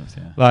 January 27th,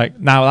 yeah. Like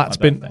now that's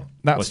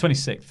it's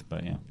 26th,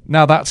 but yeah.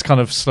 Now that's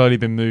kind of slowly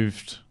been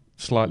moved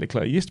slightly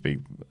closer. It used to be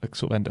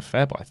sort of end of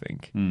Feb, I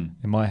think, in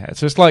my head.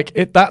 So it's like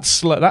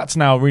that's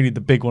now really the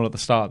big one at the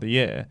start of the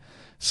year.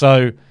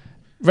 So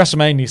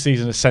WrestleMania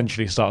season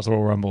essentially starts the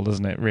Royal Rumble,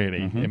 doesn't it?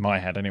 Really, in my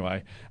head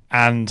anyway.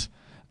 And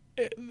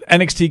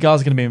NXT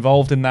guys are going to be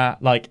involved in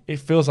that. Like, it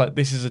feels like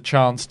this is a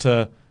chance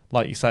to,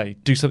 like you say,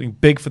 do something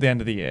big for the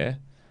end of the year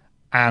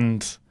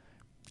and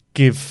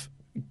give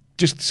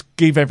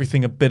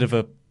everything a bit of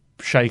a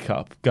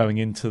shake-up going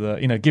into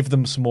the, give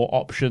them some more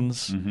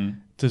options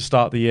to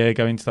start the year,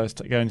 go into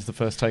the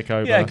first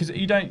takeover. Yeah, because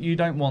you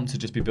don't want to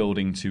just be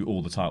building to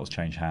all the titles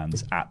change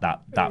hands at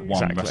that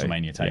one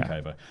WrestleMania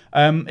takeover.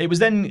 Yeah. It was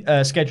then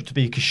scheduled to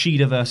be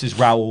Kushida versus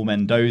Raul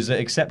Mendoza,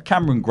 except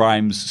Cameron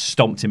Grimes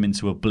stomped him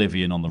into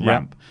oblivion on the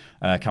ramp.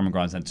 Cameron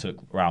Grimes then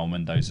took Raul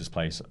Mendoza's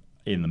place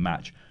in the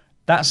match.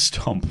 That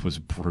stomp was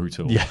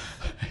brutal. Yeah.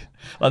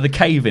 Like the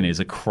cave-in is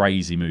a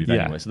crazy move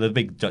anyway. So the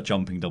big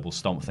jumping double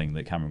stomp thing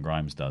that Cameron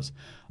Grimes does.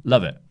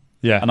 Love it.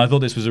 Yeah. And I thought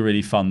this was a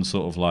really fun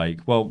sort of like,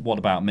 well, what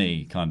about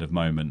me kind of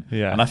moment.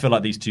 Yeah. And I feel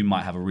like these two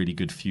might have a really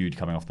good feud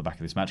coming off the back of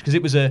this match because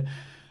it was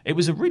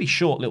a really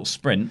short little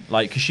sprint.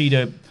 Like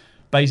Kushida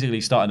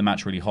basically started the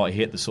match really hot. He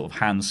hit the sort of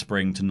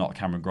handspring to knock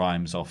Cameron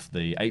Grimes off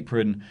the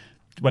apron.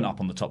 Went up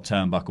on the top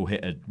turnbuckle,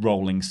 hit a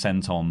rolling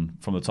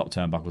senton from the top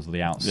turnbuckle to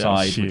the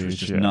outside, which was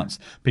just nuts.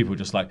 People were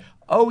just like,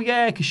 oh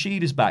yeah,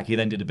 Kushida's back. He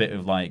then did a bit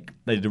of like,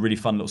 they did a really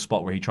fun little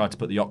spot where he tried to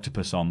put the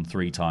octopus on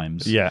 3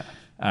 times. Yeah.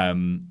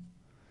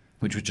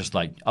 Which was just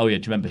like, oh yeah,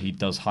 do you remember he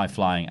does high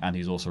flying and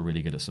he's also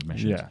really good at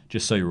submissions? Yeah.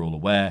 Just so you're all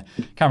aware.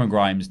 Cameron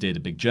Grimes did a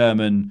big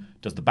German,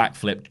 does the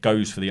backflip,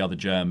 goes for the other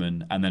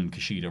German, and then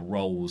Kushida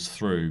rolls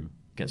through,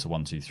 gets a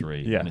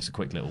 1-2-3, and it's a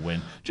quick little win.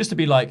 Just to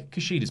be like,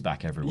 Kushida's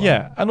back, everyone.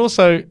 Yeah, and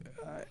also,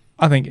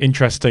 I think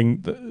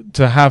interesting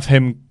to have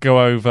him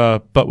go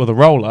over, but with a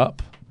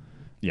roll-up,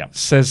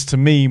 says to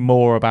me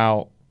more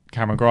about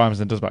Cameron Grimes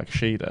than it does about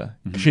Kushida.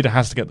 Kushida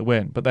has to get the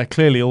win, but they're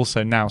clearly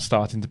also now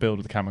starting to build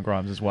with Cameron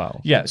Grimes as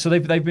well. Yeah, so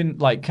they've been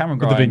like Cameron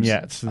Grimes. With the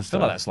vignettes. I feel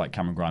like that's like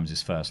Cameron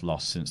Grimes' first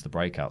loss since the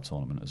breakout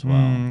tournament as well.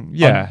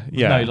 No,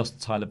 he lost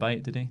to Tyler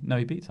Bate, did he? No,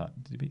 did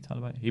he beat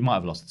Tyler Bate? He might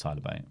have lost to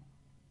Tyler Bate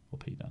or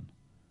Pete Dunne.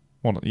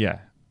 Yeah,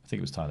 I think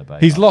it was Tyler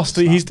Bate. He's lost.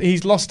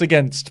 He's lost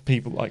against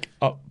people like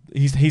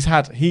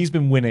he's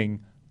been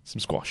winning some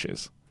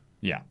squashes.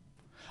 Yeah.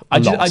 I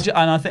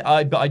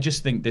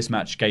just think this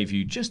match gave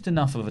you just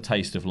enough of a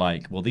taste of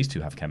like, well, these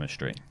two have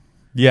chemistry.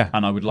 Yeah,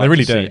 and I would like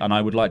to see, and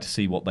I would like to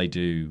see what they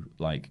do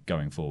like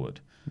going forward.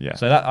 Yeah,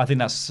 so I think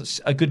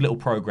that's a good little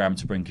program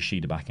to bring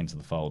Kushida back into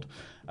the fold.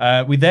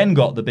 We then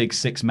got the big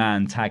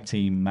 6-man tag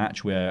team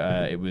match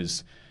where it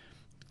was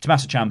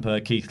Tommaso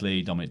Ciampa, Keith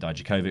Lee, Dominik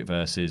Dijakovic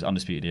versus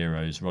Undisputed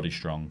Heroes, Roddy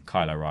Strong,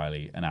 Kyle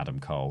O'Reilly, and Adam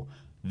Cole.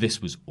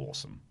 This was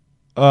awesome.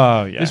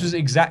 Oh yeah, This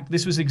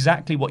was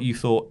exactly what you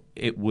thought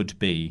it would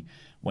be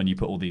when you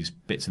put all these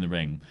bits in the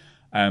ring.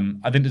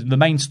 I think the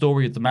main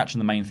story of the match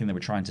and the main thing they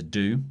were trying to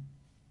do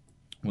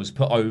was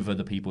put over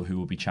the people who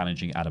will be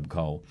challenging Adam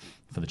Cole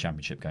for the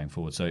championship going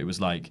forward. So it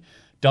was like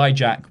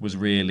Dijak was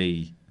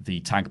really the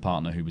tag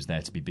partner who was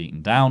there to be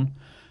beaten down.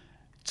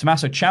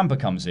 Tommaso Ciampa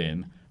comes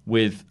in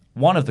with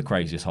one of the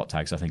craziest hot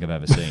tags I think I've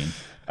ever seen.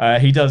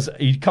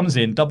 He comes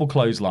in, double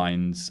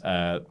clotheslines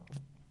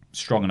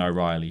Strong and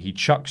O'Reilly. He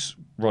chucks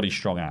Roddy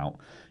Strong out.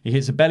 He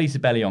hits a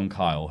belly-to-belly on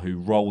Kyle, who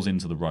rolls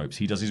into the ropes.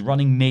 He does his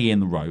running knee in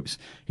the ropes.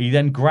 He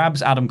then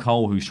grabs Adam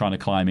Cole, who's trying to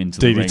climb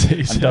into the ring,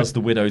 and does the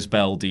Widow's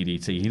Bell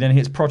DDT. He then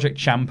hits Project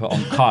Ciampa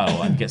on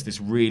Kyle and gets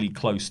this really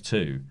close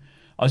to.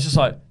 I was just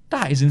like,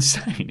 that is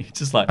insane. It's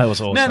just like, that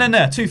was awesome.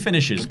 No, 2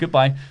 finishes.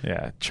 Goodbye.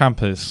 Yeah,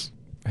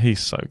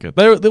 he's so good.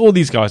 All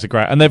these guys are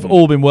great, and they've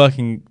all been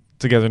working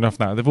together enough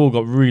now. They've all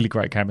got really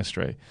great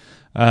chemistry.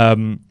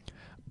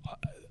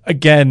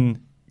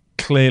 Again,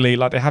 clearly,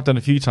 like they have done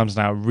a few times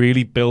now,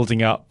 really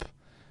building up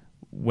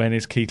when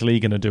is Keith Lee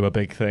going to do a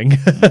big thing.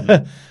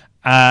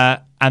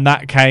 And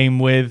that came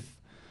with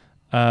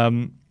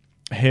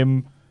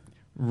him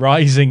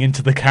rising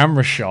into the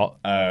camera shot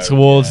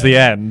towards the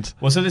end.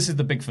 Well, so this is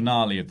the big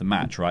finale of the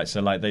match, right? So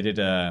like they did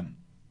and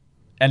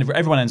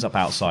everyone ends up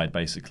outside,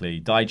 basically.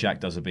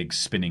 Dijak does a big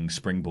spinning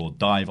springboard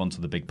dive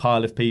onto the big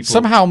pile of people.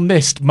 Somehow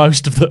missed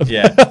most of them.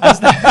 Yeah.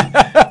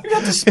 You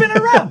had to spin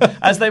around.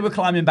 As they were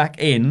climbing back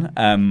in,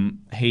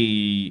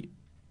 Keith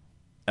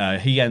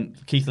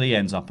Lee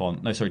ends up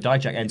on... No, sorry,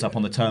 Dijak ends up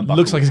on the turnbuckle.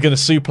 Looks like he's going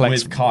to suplex.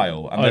 With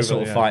Kyle. And they're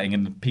sort of fighting,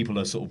 and people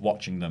are sort of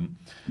watching them.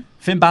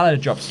 Finn Balor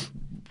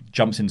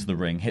jumps into the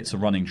ring, hits a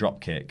running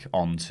drop kick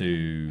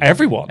onto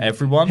everyone.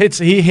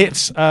 He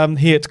hits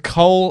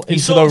Cole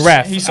into the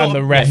ref, and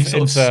the ref he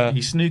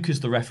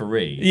snookers the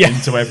referee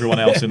into everyone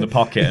else in the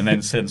pocket, and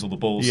then sends all the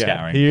balls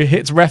scattering. He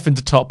hits ref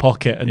into top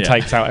pocket and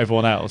takes out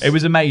everyone else. It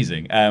was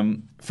amazing.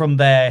 From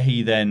there,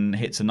 he then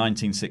hits a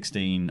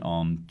 1916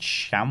 on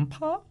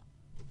Ciampa.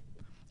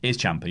 It's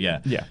Ciampa,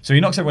 yeah. So he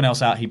knocks everyone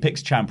else out. He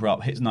picks Ciampa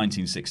up, hits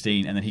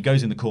 1916, and then he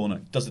goes in the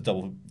corner, does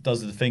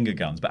the finger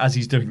guns. But as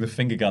he's doing the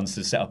finger guns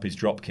to set up his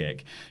drop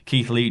kick,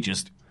 Keith Lee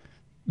just...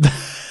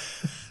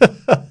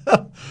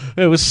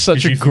 It was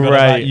such a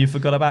great... You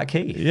forgot about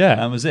Keith. Yeah.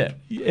 That was it.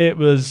 It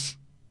was,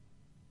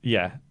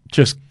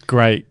 just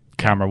great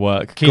camera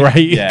work.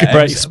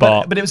 Great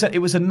spot. But it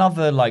was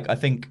another, like, I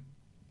think...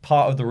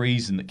 Part of the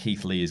reason that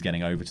Keith Lee is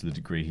getting over to the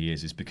degree he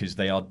is because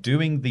they are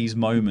doing these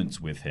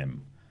moments with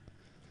him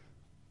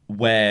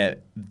where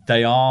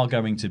they are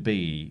going to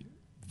be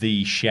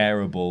the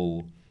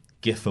shareable,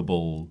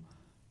 gifable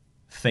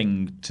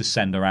thing to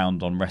send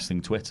around on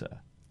wrestling Twitter.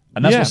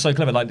 And that's what's so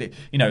clever. Like,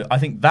 I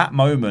think that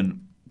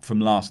moment from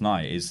last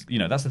night is,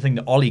 that's the thing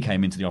that Ollie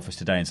came into the office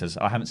today and says,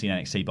 I haven't seen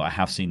NXT, but I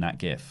have seen that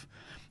GIF.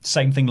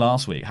 Same thing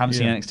last week. I haven't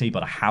seen NXT,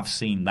 but I have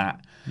seen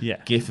that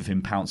GIF of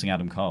him pouncing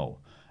Adam Cole.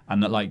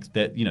 And that,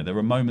 there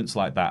are moments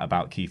like that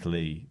about Keith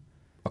Lee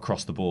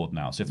across the board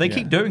now. So if they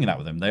keep doing that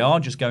with him, they are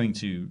just going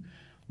to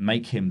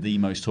make him the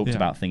most talked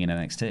about thing in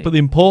NXT. But the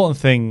important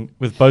thing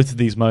with both of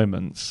these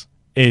moments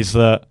is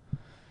that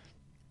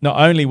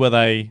not only were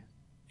they,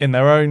 in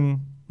their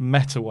own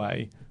meta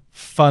way,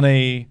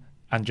 funny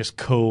and just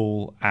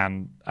cool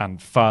and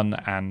fun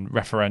and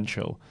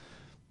referential,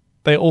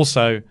 they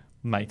also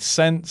made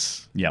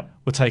sense. Yep.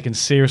 Were taken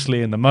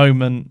seriously in the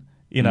moment.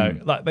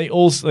 Like they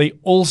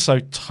also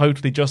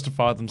totally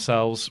justified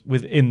themselves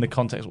within the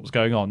context of what was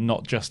going on,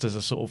 not just as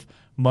a sort of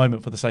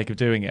moment for the sake of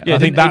doing it. Yeah, I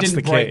think that's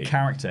the break key.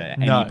 Character at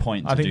any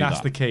point. I think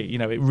that's the key.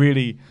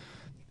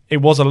 It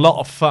was a lot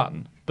of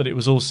fun, but it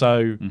was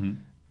also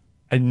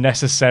a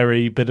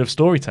necessary bit of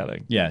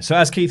storytelling. Yeah, so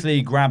as Keith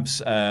Lee grabs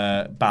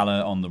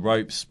Balor on the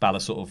ropes, Balor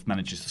sort of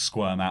manages to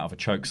squirm out of a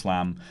choke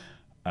slam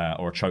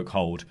or a choke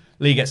hold.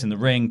 Lee gets in the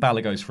ring,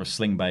 Balor goes for a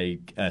sling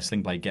blade,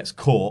 gets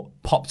caught,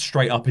 popped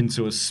straight up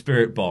into a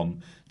spirit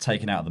bomb,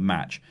 taken out of the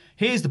match.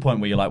 Here's the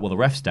point where you're like, well, the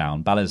ref's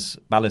down, Balor's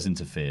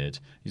interfered,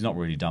 he's not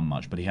really done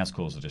much, but he has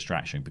caused a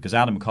distraction because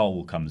Adam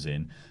Cole comes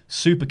in,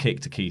 super kick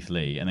to Keith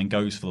Lee, and then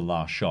goes for the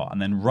last shot,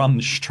 and then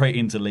runs straight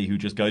into Lee, who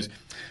just goes,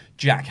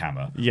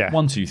 jackhammer. Yeah.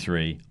 1, 2,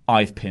 3,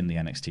 I've pinned the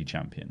NXT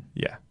champion.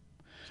 Yeah.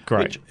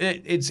 Great.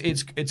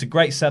 It's a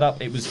great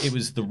setup. It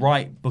was the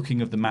right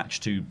booking of the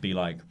match to be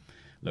like,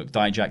 look,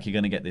 Dijak, you're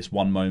going to get this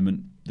one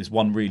moment, this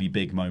one really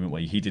big moment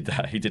where he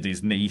did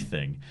his knee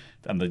thing,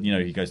 and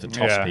he goes to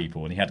toss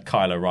people, and he had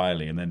Kyle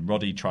O'Reilly, and then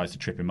Roddy tries to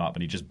trip him up,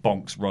 and he just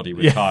bonks Roddy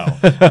with Kyle,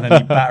 and then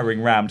he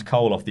battering rammed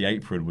Cole off the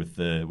apron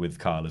with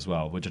Kyle as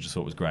well, which I just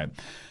thought was great.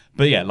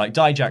 But yeah, like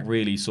Dijak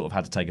really sort of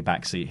had to take a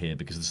back seat here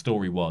because the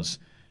story was,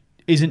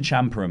 isn't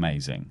Ciampa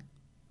amazing?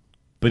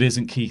 But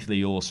isn't Keith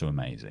Lee also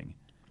amazing?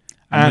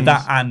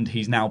 And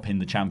he's now pinned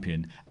the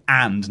champion,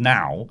 and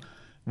now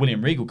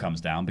William Regal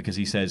comes down because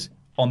he says,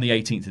 on the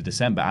 18th of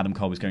December, Adam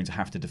Cole is going to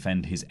have to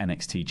defend his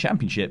NXT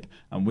championship,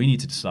 and we need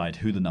to decide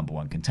who the number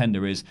one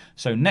contender is.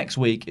 So next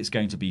week, it's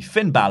going to be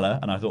Finn Balor,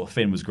 and I thought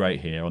Finn was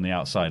great here on the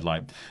outside,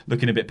 like,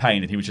 looking a bit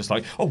pained, and he was just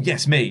like, oh,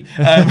 yes, me.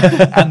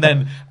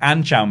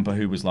 And Ciampa,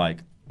 who was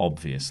like,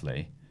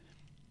 obviously.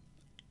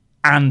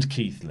 And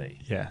Keith Lee.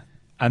 Yeah.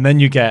 And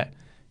then you get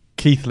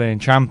Keith Lee and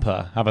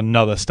Ciampa have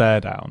another stare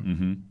down.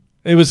 Mm-hmm.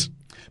 It was...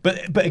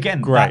 But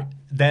again, great.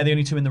 They're the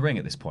only two in the ring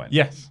at this point.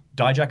 Yes.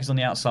 Dijak is on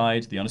the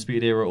outside, the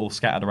Undisputed Era all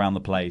scattered around the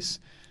place.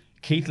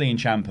 Keith Lee and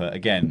Ciampa,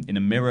 again, in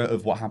a mirror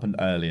of what happened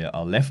earlier,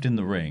 are left in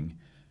the ring,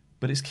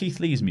 but it's Keith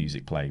Lee's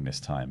music playing this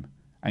time.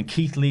 And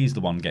Keith Lee is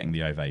the one getting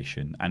the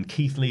ovation, and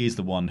Keith Lee is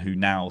the one who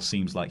now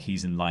seems like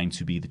he's in line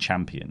to be the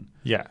champion.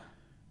 Yeah.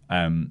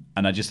 And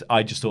I just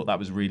thought that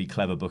was really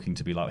clever booking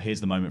to be like,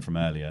 here's the moment from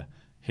earlier,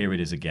 here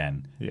it is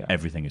again. Yeah.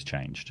 Everything has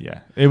changed.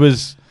 Yeah. It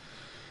was...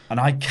 And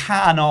I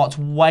cannot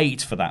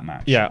wait for that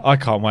match. Yeah, I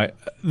can't wait.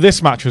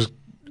 This match was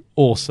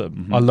awesome.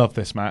 Mm-hmm. I love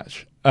this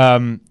match.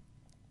 Yeah,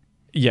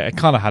 it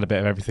kind of had a bit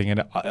of everything in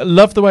it. I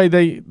love the way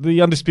the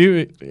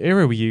Undisputed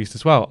Era were used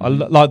as well.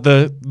 Mm-hmm. I like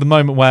the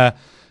moment where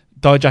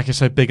Dijak is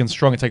so big and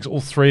strong, it takes all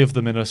three of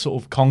them in a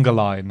sort of conga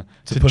line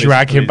to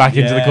drag him back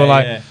into the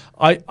corner.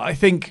 Yeah. I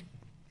think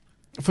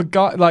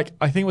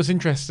I think what's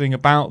interesting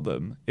about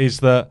them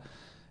is that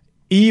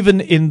even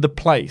in the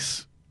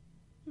place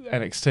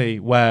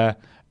NXT where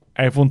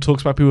everyone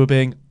talks about people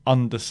being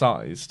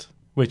undersized,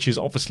 which is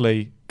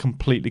obviously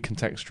completely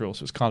contextual,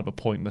 so it's kind of a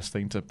pointless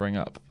thing to bring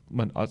up.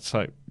 Even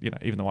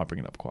though I bring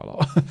it up quite a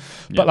lot,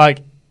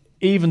 but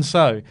even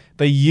so,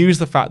 they use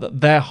the fact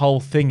that their whole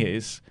thing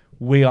is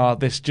we are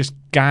this just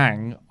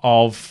gang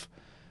of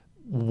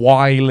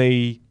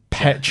wily,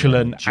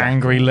 petulant,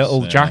 angry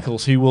little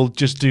jackals who will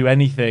just do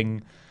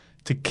anything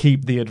to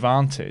keep the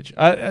advantage.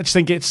 I just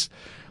think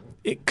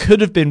it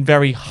could have been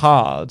very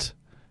hard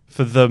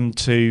for them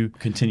to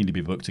continue to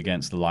be booked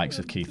against the likes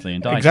of Keith Lee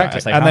and Dijak, exactly.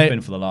 as they have been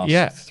for the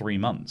last 3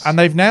 months. And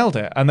they've nailed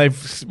it, and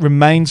they've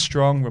remained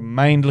strong,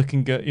 remained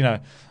looking good.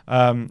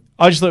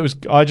 I just thought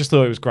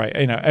it was great.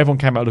 Everyone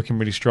came out looking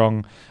really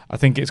strong. I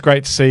think it's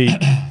great to see.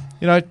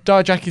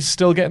 Dijak is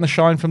still getting the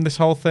shine from this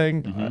whole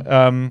thing.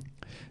 Mm-hmm.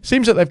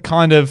 Seems that they've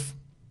kind of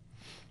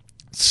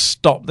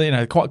stopped.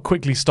 Quite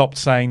quickly stopped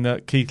saying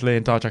that Keith Lee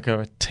and Dijak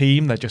are a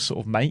team. They're just sort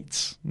of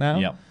mates now.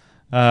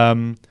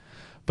 Yeah.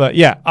 But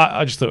yeah,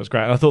 I just thought it was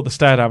great. And I thought the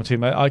stare down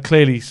team, I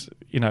clearly,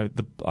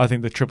 I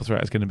think the triple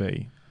threat is going to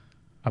be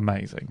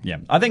amazing. Yeah,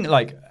 I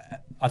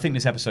think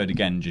this episode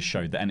again just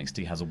showed that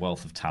NXT has a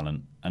wealth of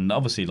talent, and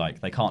obviously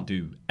they can't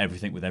do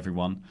everything with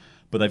everyone,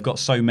 but they've got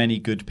so many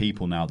good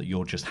people now that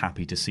you're just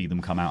happy to see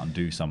them come out and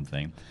do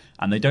something,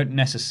 and they don't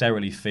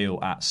necessarily feel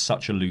at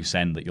such a loose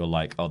end that you're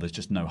like, oh, there's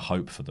just no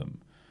hope for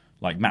them.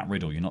 Like Matt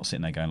Riddle, you're not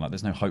sitting there going like,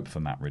 there's no hope for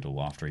Matt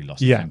Riddle after he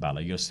lost to Finn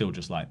Balor. You're still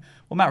just like,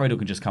 well, Matt Riddle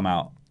can just come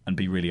out and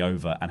be really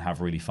over and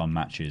have really fun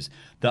matches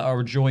that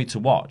are a joy to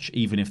watch,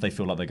 even if they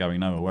feel like they're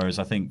going nowhere. Whereas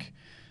I think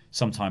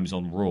sometimes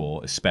on Raw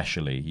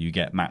especially, you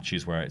get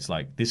matches where it's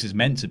like, this is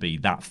meant to be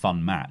that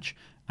fun match,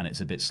 and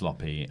it's a bit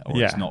sloppy,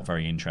 or it's not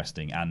very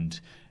interesting, and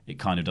it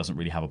kind of doesn't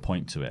really have a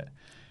point to it.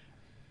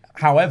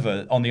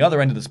 However, on the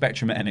other end of the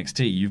spectrum at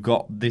NXT, you've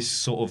got this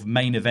sort of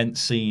main event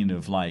scene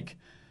of like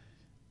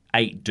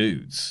 8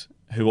 dudes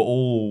who are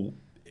all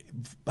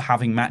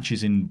having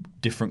matches in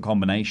different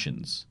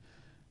combinations.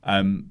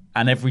 And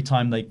every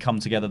time they come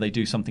together, they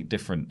do something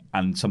different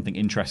and something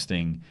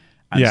interesting,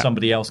 and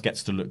somebody else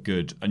gets to look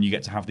good, and you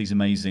get to have these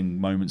amazing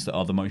moments that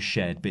are the most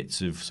shared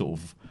bits of sort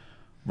of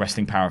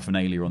wrestling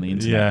paraphernalia on the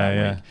internet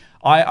that week.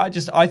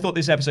 I thought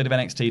this episode of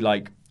NXT,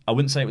 like, I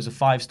wouldn't say it was a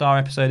 5-star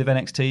episode of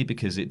NXT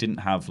because it didn't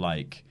have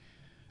like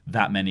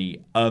that many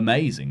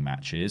amazing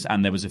matches,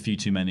 and there was a few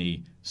too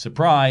many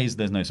surprise.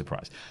 There's no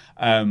surprise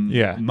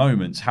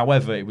moments.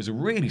 However, it was a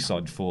really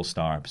solid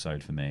 4-star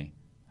episode for me.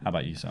 How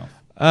about yourself?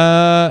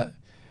 I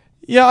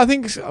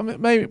think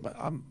maybe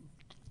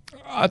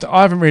I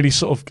haven't really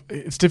sort of.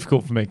 It's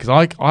difficult for me because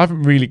I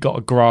haven't really got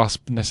a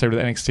grasp necessarily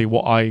with NXT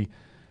what I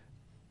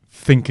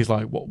think is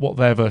like what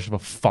their version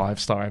of a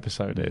 5-star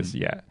episode is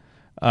yet.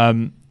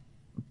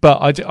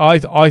 But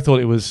I thought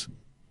it was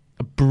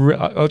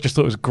I just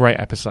thought it was a great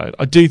episode.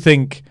 I do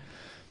think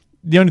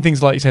the only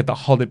things, like you said, that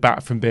hold it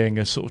back from being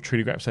a sort of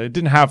truly great episode, it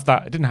didn't have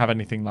that. It didn't have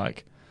anything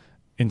like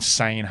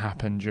insane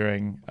happen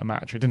during a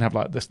match. It didn't have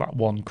like this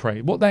one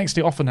crazy. What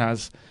NXT often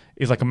has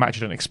is like a match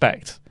you don't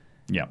expect.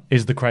 Yeah,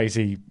 is the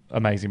crazy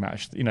amazing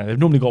match. You know, they've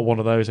normally got one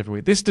of those every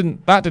week. That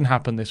didn't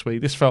happen this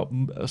week. This felt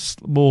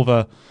more of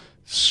a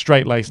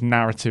straight-laced,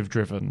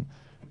 narrative-driven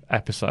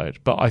episode.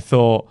 But I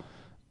thought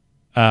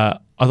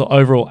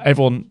overall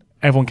everyone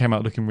came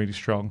out looking really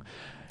strong,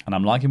 and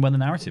I'm liking where the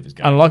narrative is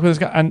going. And I like where it's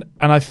going,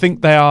 and I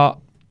think they are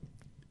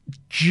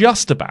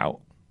just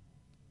about.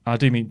 I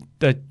do mean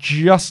they're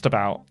just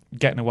about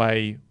getting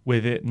away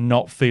with it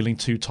not feeling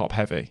too top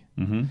heavy.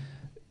 Mm-hmm.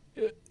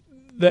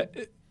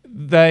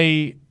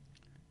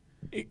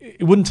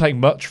 It wouldn't take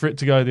much for it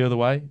to go the other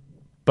way,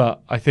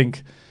 but I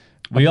think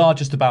we are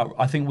just about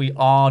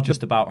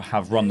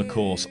have run the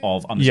course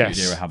of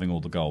Undisputed Era having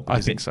all the gold. I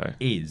think so.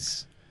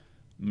 Is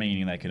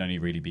meaning there can only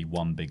really be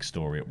one big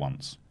story at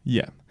once.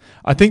 Yeah.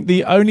 I think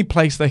the only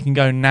place they can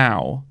go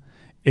now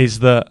is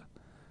that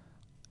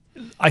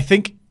I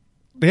think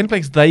the only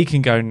place they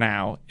can go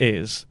now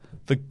is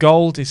the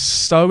gold is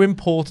so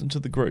important to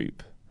the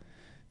group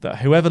that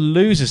whoever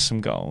loses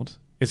some gold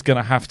is going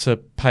to have to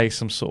pay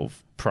some sort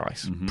of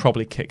price,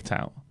 probably kicked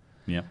out.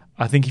 Yeah.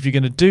 I think if you're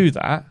going to do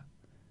that,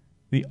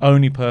 the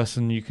only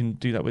person you can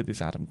do that with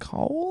is Adam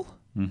Cole.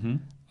 Mm-hmm.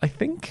 I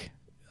think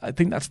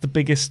that's the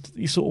biggest.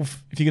 You sort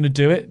of, if you're going to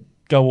do it,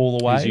 go all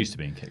the way. He's used to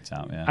being kicked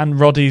out, yeah. And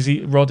Roddy's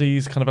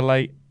kind of a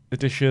late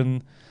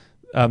addition.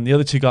 The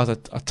other two guys are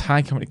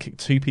tag company kicked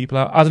 2 people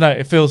out. I don't know.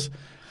 It feels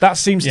that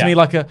seems to me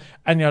like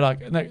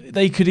no,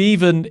 they could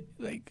even.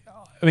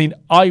 I mean,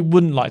 I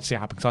wouldn't like to see it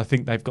happen because I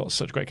think they've got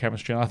such great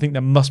chemistry, and I think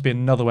there must be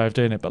another way of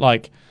doing it. But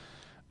like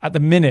at the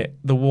minute,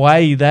 the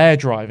way they're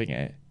driving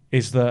it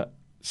is that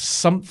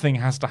something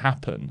has to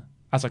happen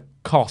as a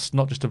cost,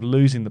 not just of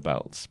losing the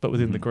belts, but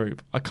within the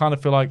group. I kind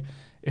of feel like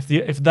if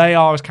they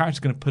are, as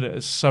characters, going to put it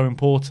as so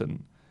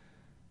important,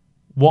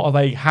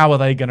 how are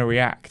they going to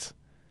react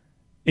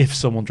if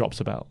someone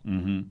drops a belt?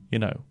 Mm-hmm. You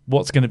know,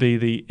 what's going to be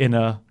the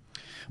inner...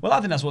 Well, I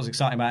think that's what's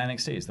exciting about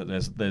NXT is that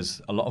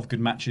there's a lot of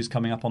good matches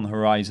coming up on the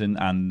horizon,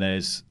 and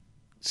there's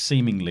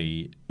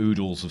seemingly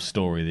oodles of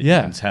story that you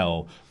can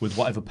tell with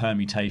whatever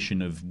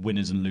permutation of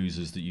winners and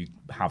losers that you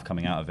have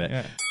coming out of it.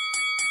 Yeah.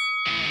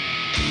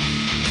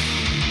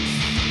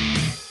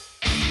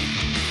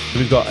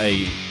 We've got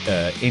a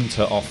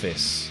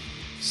inter-office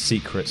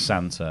Secret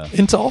Santa.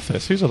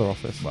 Inter-office? Whose other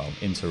office? Well,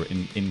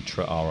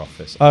 intra our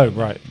office. Oh,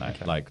 right. No,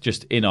 okay. Like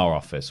just in our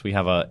office. We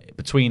have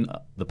between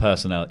the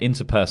personnel,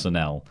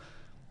 interpersonnel,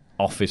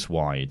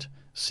 office-wide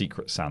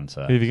Secret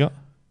Santa. Who have you got?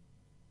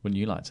 Wouldn't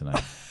you like to know?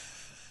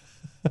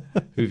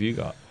 Who have you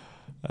got?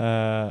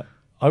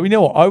 You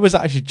know what? I was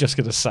actually just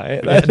going to say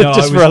it. No,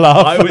 just for a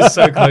laugh. I was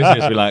so close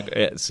to be like,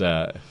 it's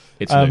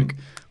Luke.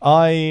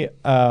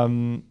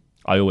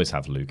 I always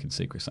have Luke in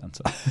Secret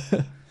Santa.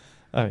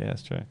 Oh, yeah,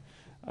 that's true.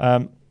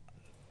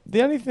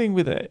 The only thing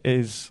with it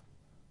is,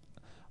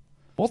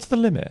 what's the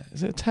limit?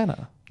 Is it a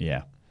tenner?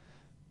 Yeah.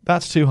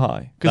 That's too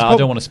high. No, I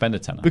don't want to spend a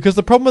tenner. Because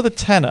the problem with a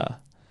tenner,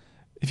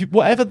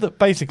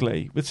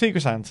 basically, with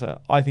Secret Santa,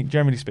 I think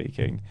generally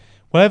speaking,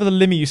 whatever the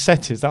limit you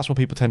set is, that's what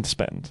people tend to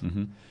spend.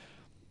 Mm-hmm.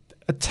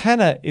 A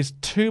tenner is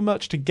too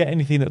much to get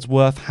anything that's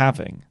worth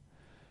having.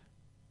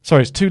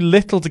 Sorry, it's too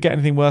little to get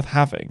anything worth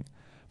having,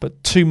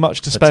 but too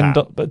much to spend,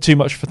 but too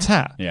much for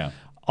tat. Yeah.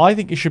 I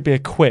think it should be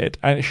 £1,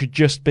 and it should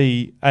just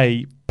be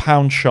a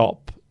pound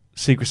shop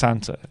Secret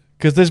Santa.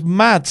 Because there's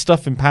mad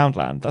stuff in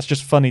Poundland that's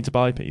just funny to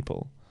buy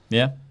people.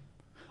 Yeah.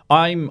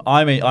 I'm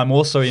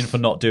also in for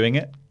not doing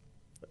it.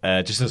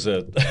 Just as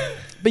a...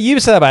 But you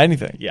say that about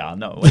anything. Yeah,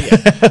 no. Well,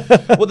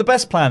 yeah. Well, the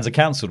best plans are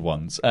cancelled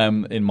ones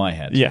in my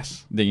head.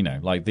 Yes. The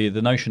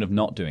notion of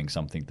not doing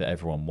something that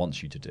everyone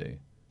wants you to do.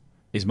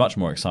 is much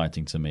more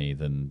exciting to me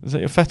than is that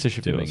your fetish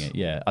of doing yours? it.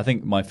 Yeah, I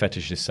think my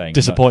fetish is saying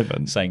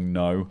disappointment, saying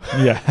no.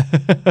 Yeah,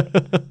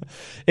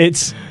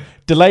 it's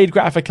delayed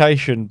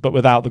gratification, but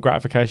without the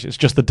gratification. It's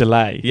just the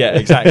delay. Yeah,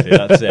 exactly.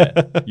 That's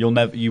it.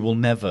 You will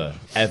never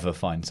ever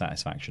find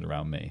satisfaction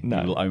around me.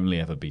 No. You will only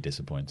ever be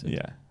disappointed.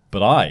 Yeah,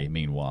 but I,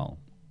 meanwhile,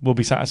 will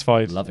be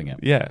satisfied, loving it.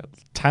 Yeah,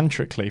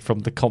 tantrically from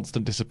the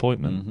constant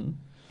disappointment. Mm-hmm.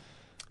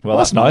 Well,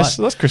 that's nice.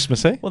 That's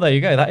Christmassy. Well, there you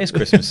go. That is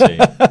Christmassy.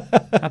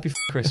 Happy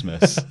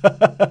Christmas.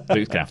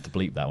 Luke's gonna have to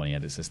bleep that when he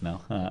edits this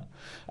now.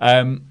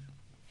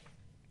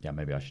 Yeah,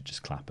 maybe I should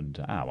just clap and.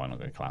 Why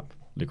not go clap?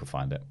 Luke will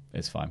find it.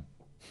 It's fine.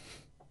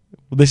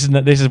 Well, this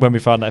is when we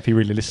find out if he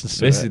really listens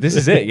to it. This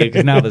is it.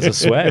 Because now there's a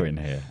swear in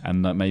here,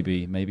 and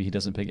maybe he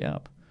doesn't pick it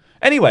up.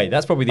 Anyway,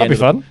 that's probably the end.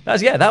 That'll be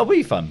fun. That'll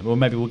be fun. Or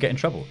maybe we'll get in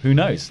trouble. Who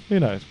knows?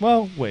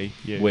 Well,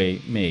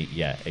 me.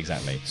 Yeah,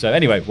 exactly. So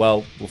anyway,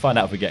 we'll find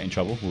out if we get in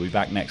trouble. We'll be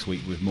back next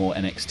week with more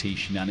NXT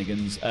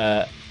shenanigans.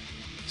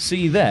 See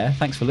you there.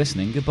 Thanks for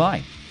listening.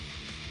 Goodbye.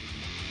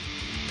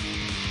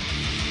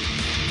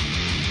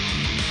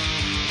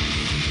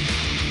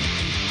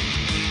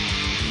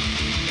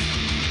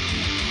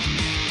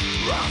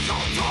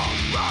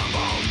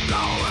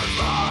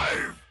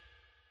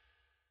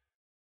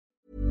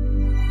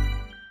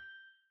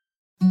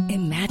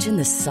 Imagine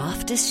the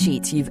softest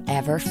sheets you've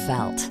ever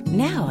felt.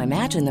 Now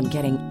imagine them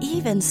getting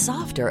even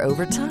softer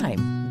over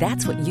time.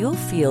 That's what you'll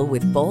feel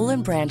with Boll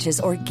 & Branch's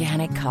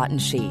organic cotton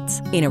sheets.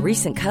 In a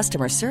recent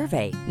customer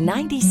survey,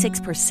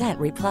 96%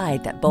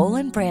 replied that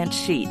Boll & Branch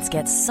sheets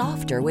get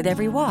softer with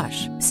every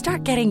wash.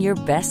 Start getting your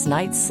best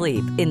night's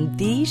sleep in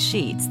these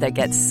sheets that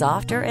get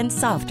softer and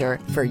softer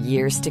for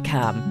years to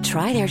come.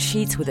 Try their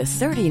sheets with a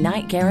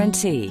 30-night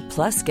guarantee.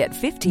 Plus, get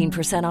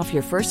 15% off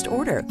your first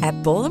order at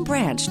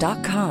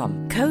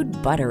BollandBranch.com. Code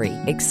BUTTERY.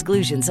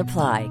 Exclusions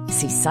apply.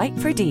 See site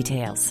for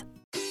details.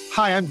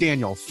 Hi, I'm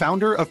Daniel,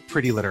 founder of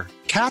Pretty Litter.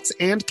 Cats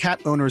and cat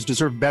owners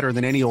deserve better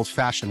than any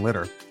old-fashioned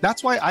litter.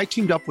 That's why I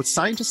teamed up with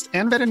scientists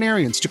and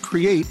veterinarians to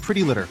create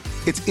Pretty Litter.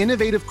 Its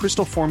innovative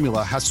crystal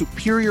formula has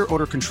superior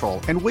odor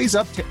control and weighs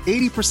up to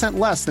 80%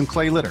 less than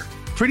clay litter.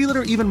 Pretty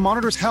Litter even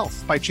monitors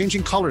health by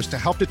changing colors to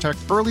help detect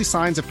early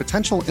signs of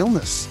potential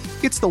illness.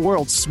 It's the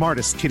world's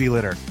smartest kitty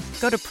litter.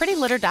 Go to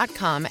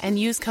prettylitter.com and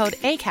use code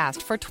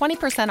ACAST for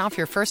 20% off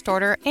your first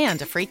order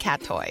and a free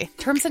cat toy.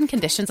 Terms and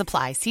conditions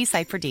apply. See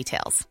site for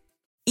details.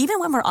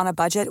 Even when we're on a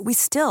budget, we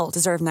still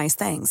deserve nice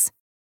things.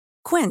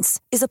 Quince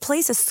is a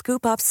place to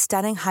scoop up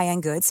stunning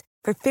high-end goods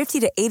for 50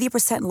 to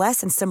 80%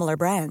 less than similar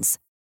brands.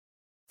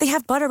 They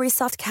have buttery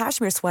soft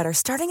cashmere sweaters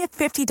starting at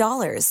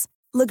 $50,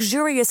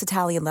 luxurious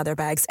Italian leather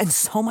bags, and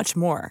so much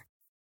more.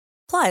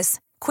 Plus,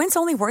 Quince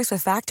only works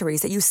with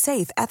factories that use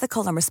safe,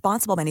 ethical, and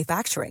responsible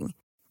manufacturing.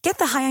 Get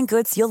the high-end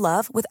goods you'll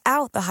love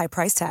without the high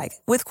price tag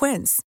with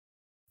Quince.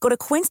 Go to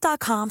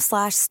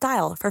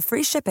quince.com/style for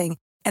free shipping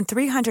and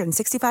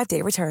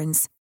 365-day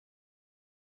returns.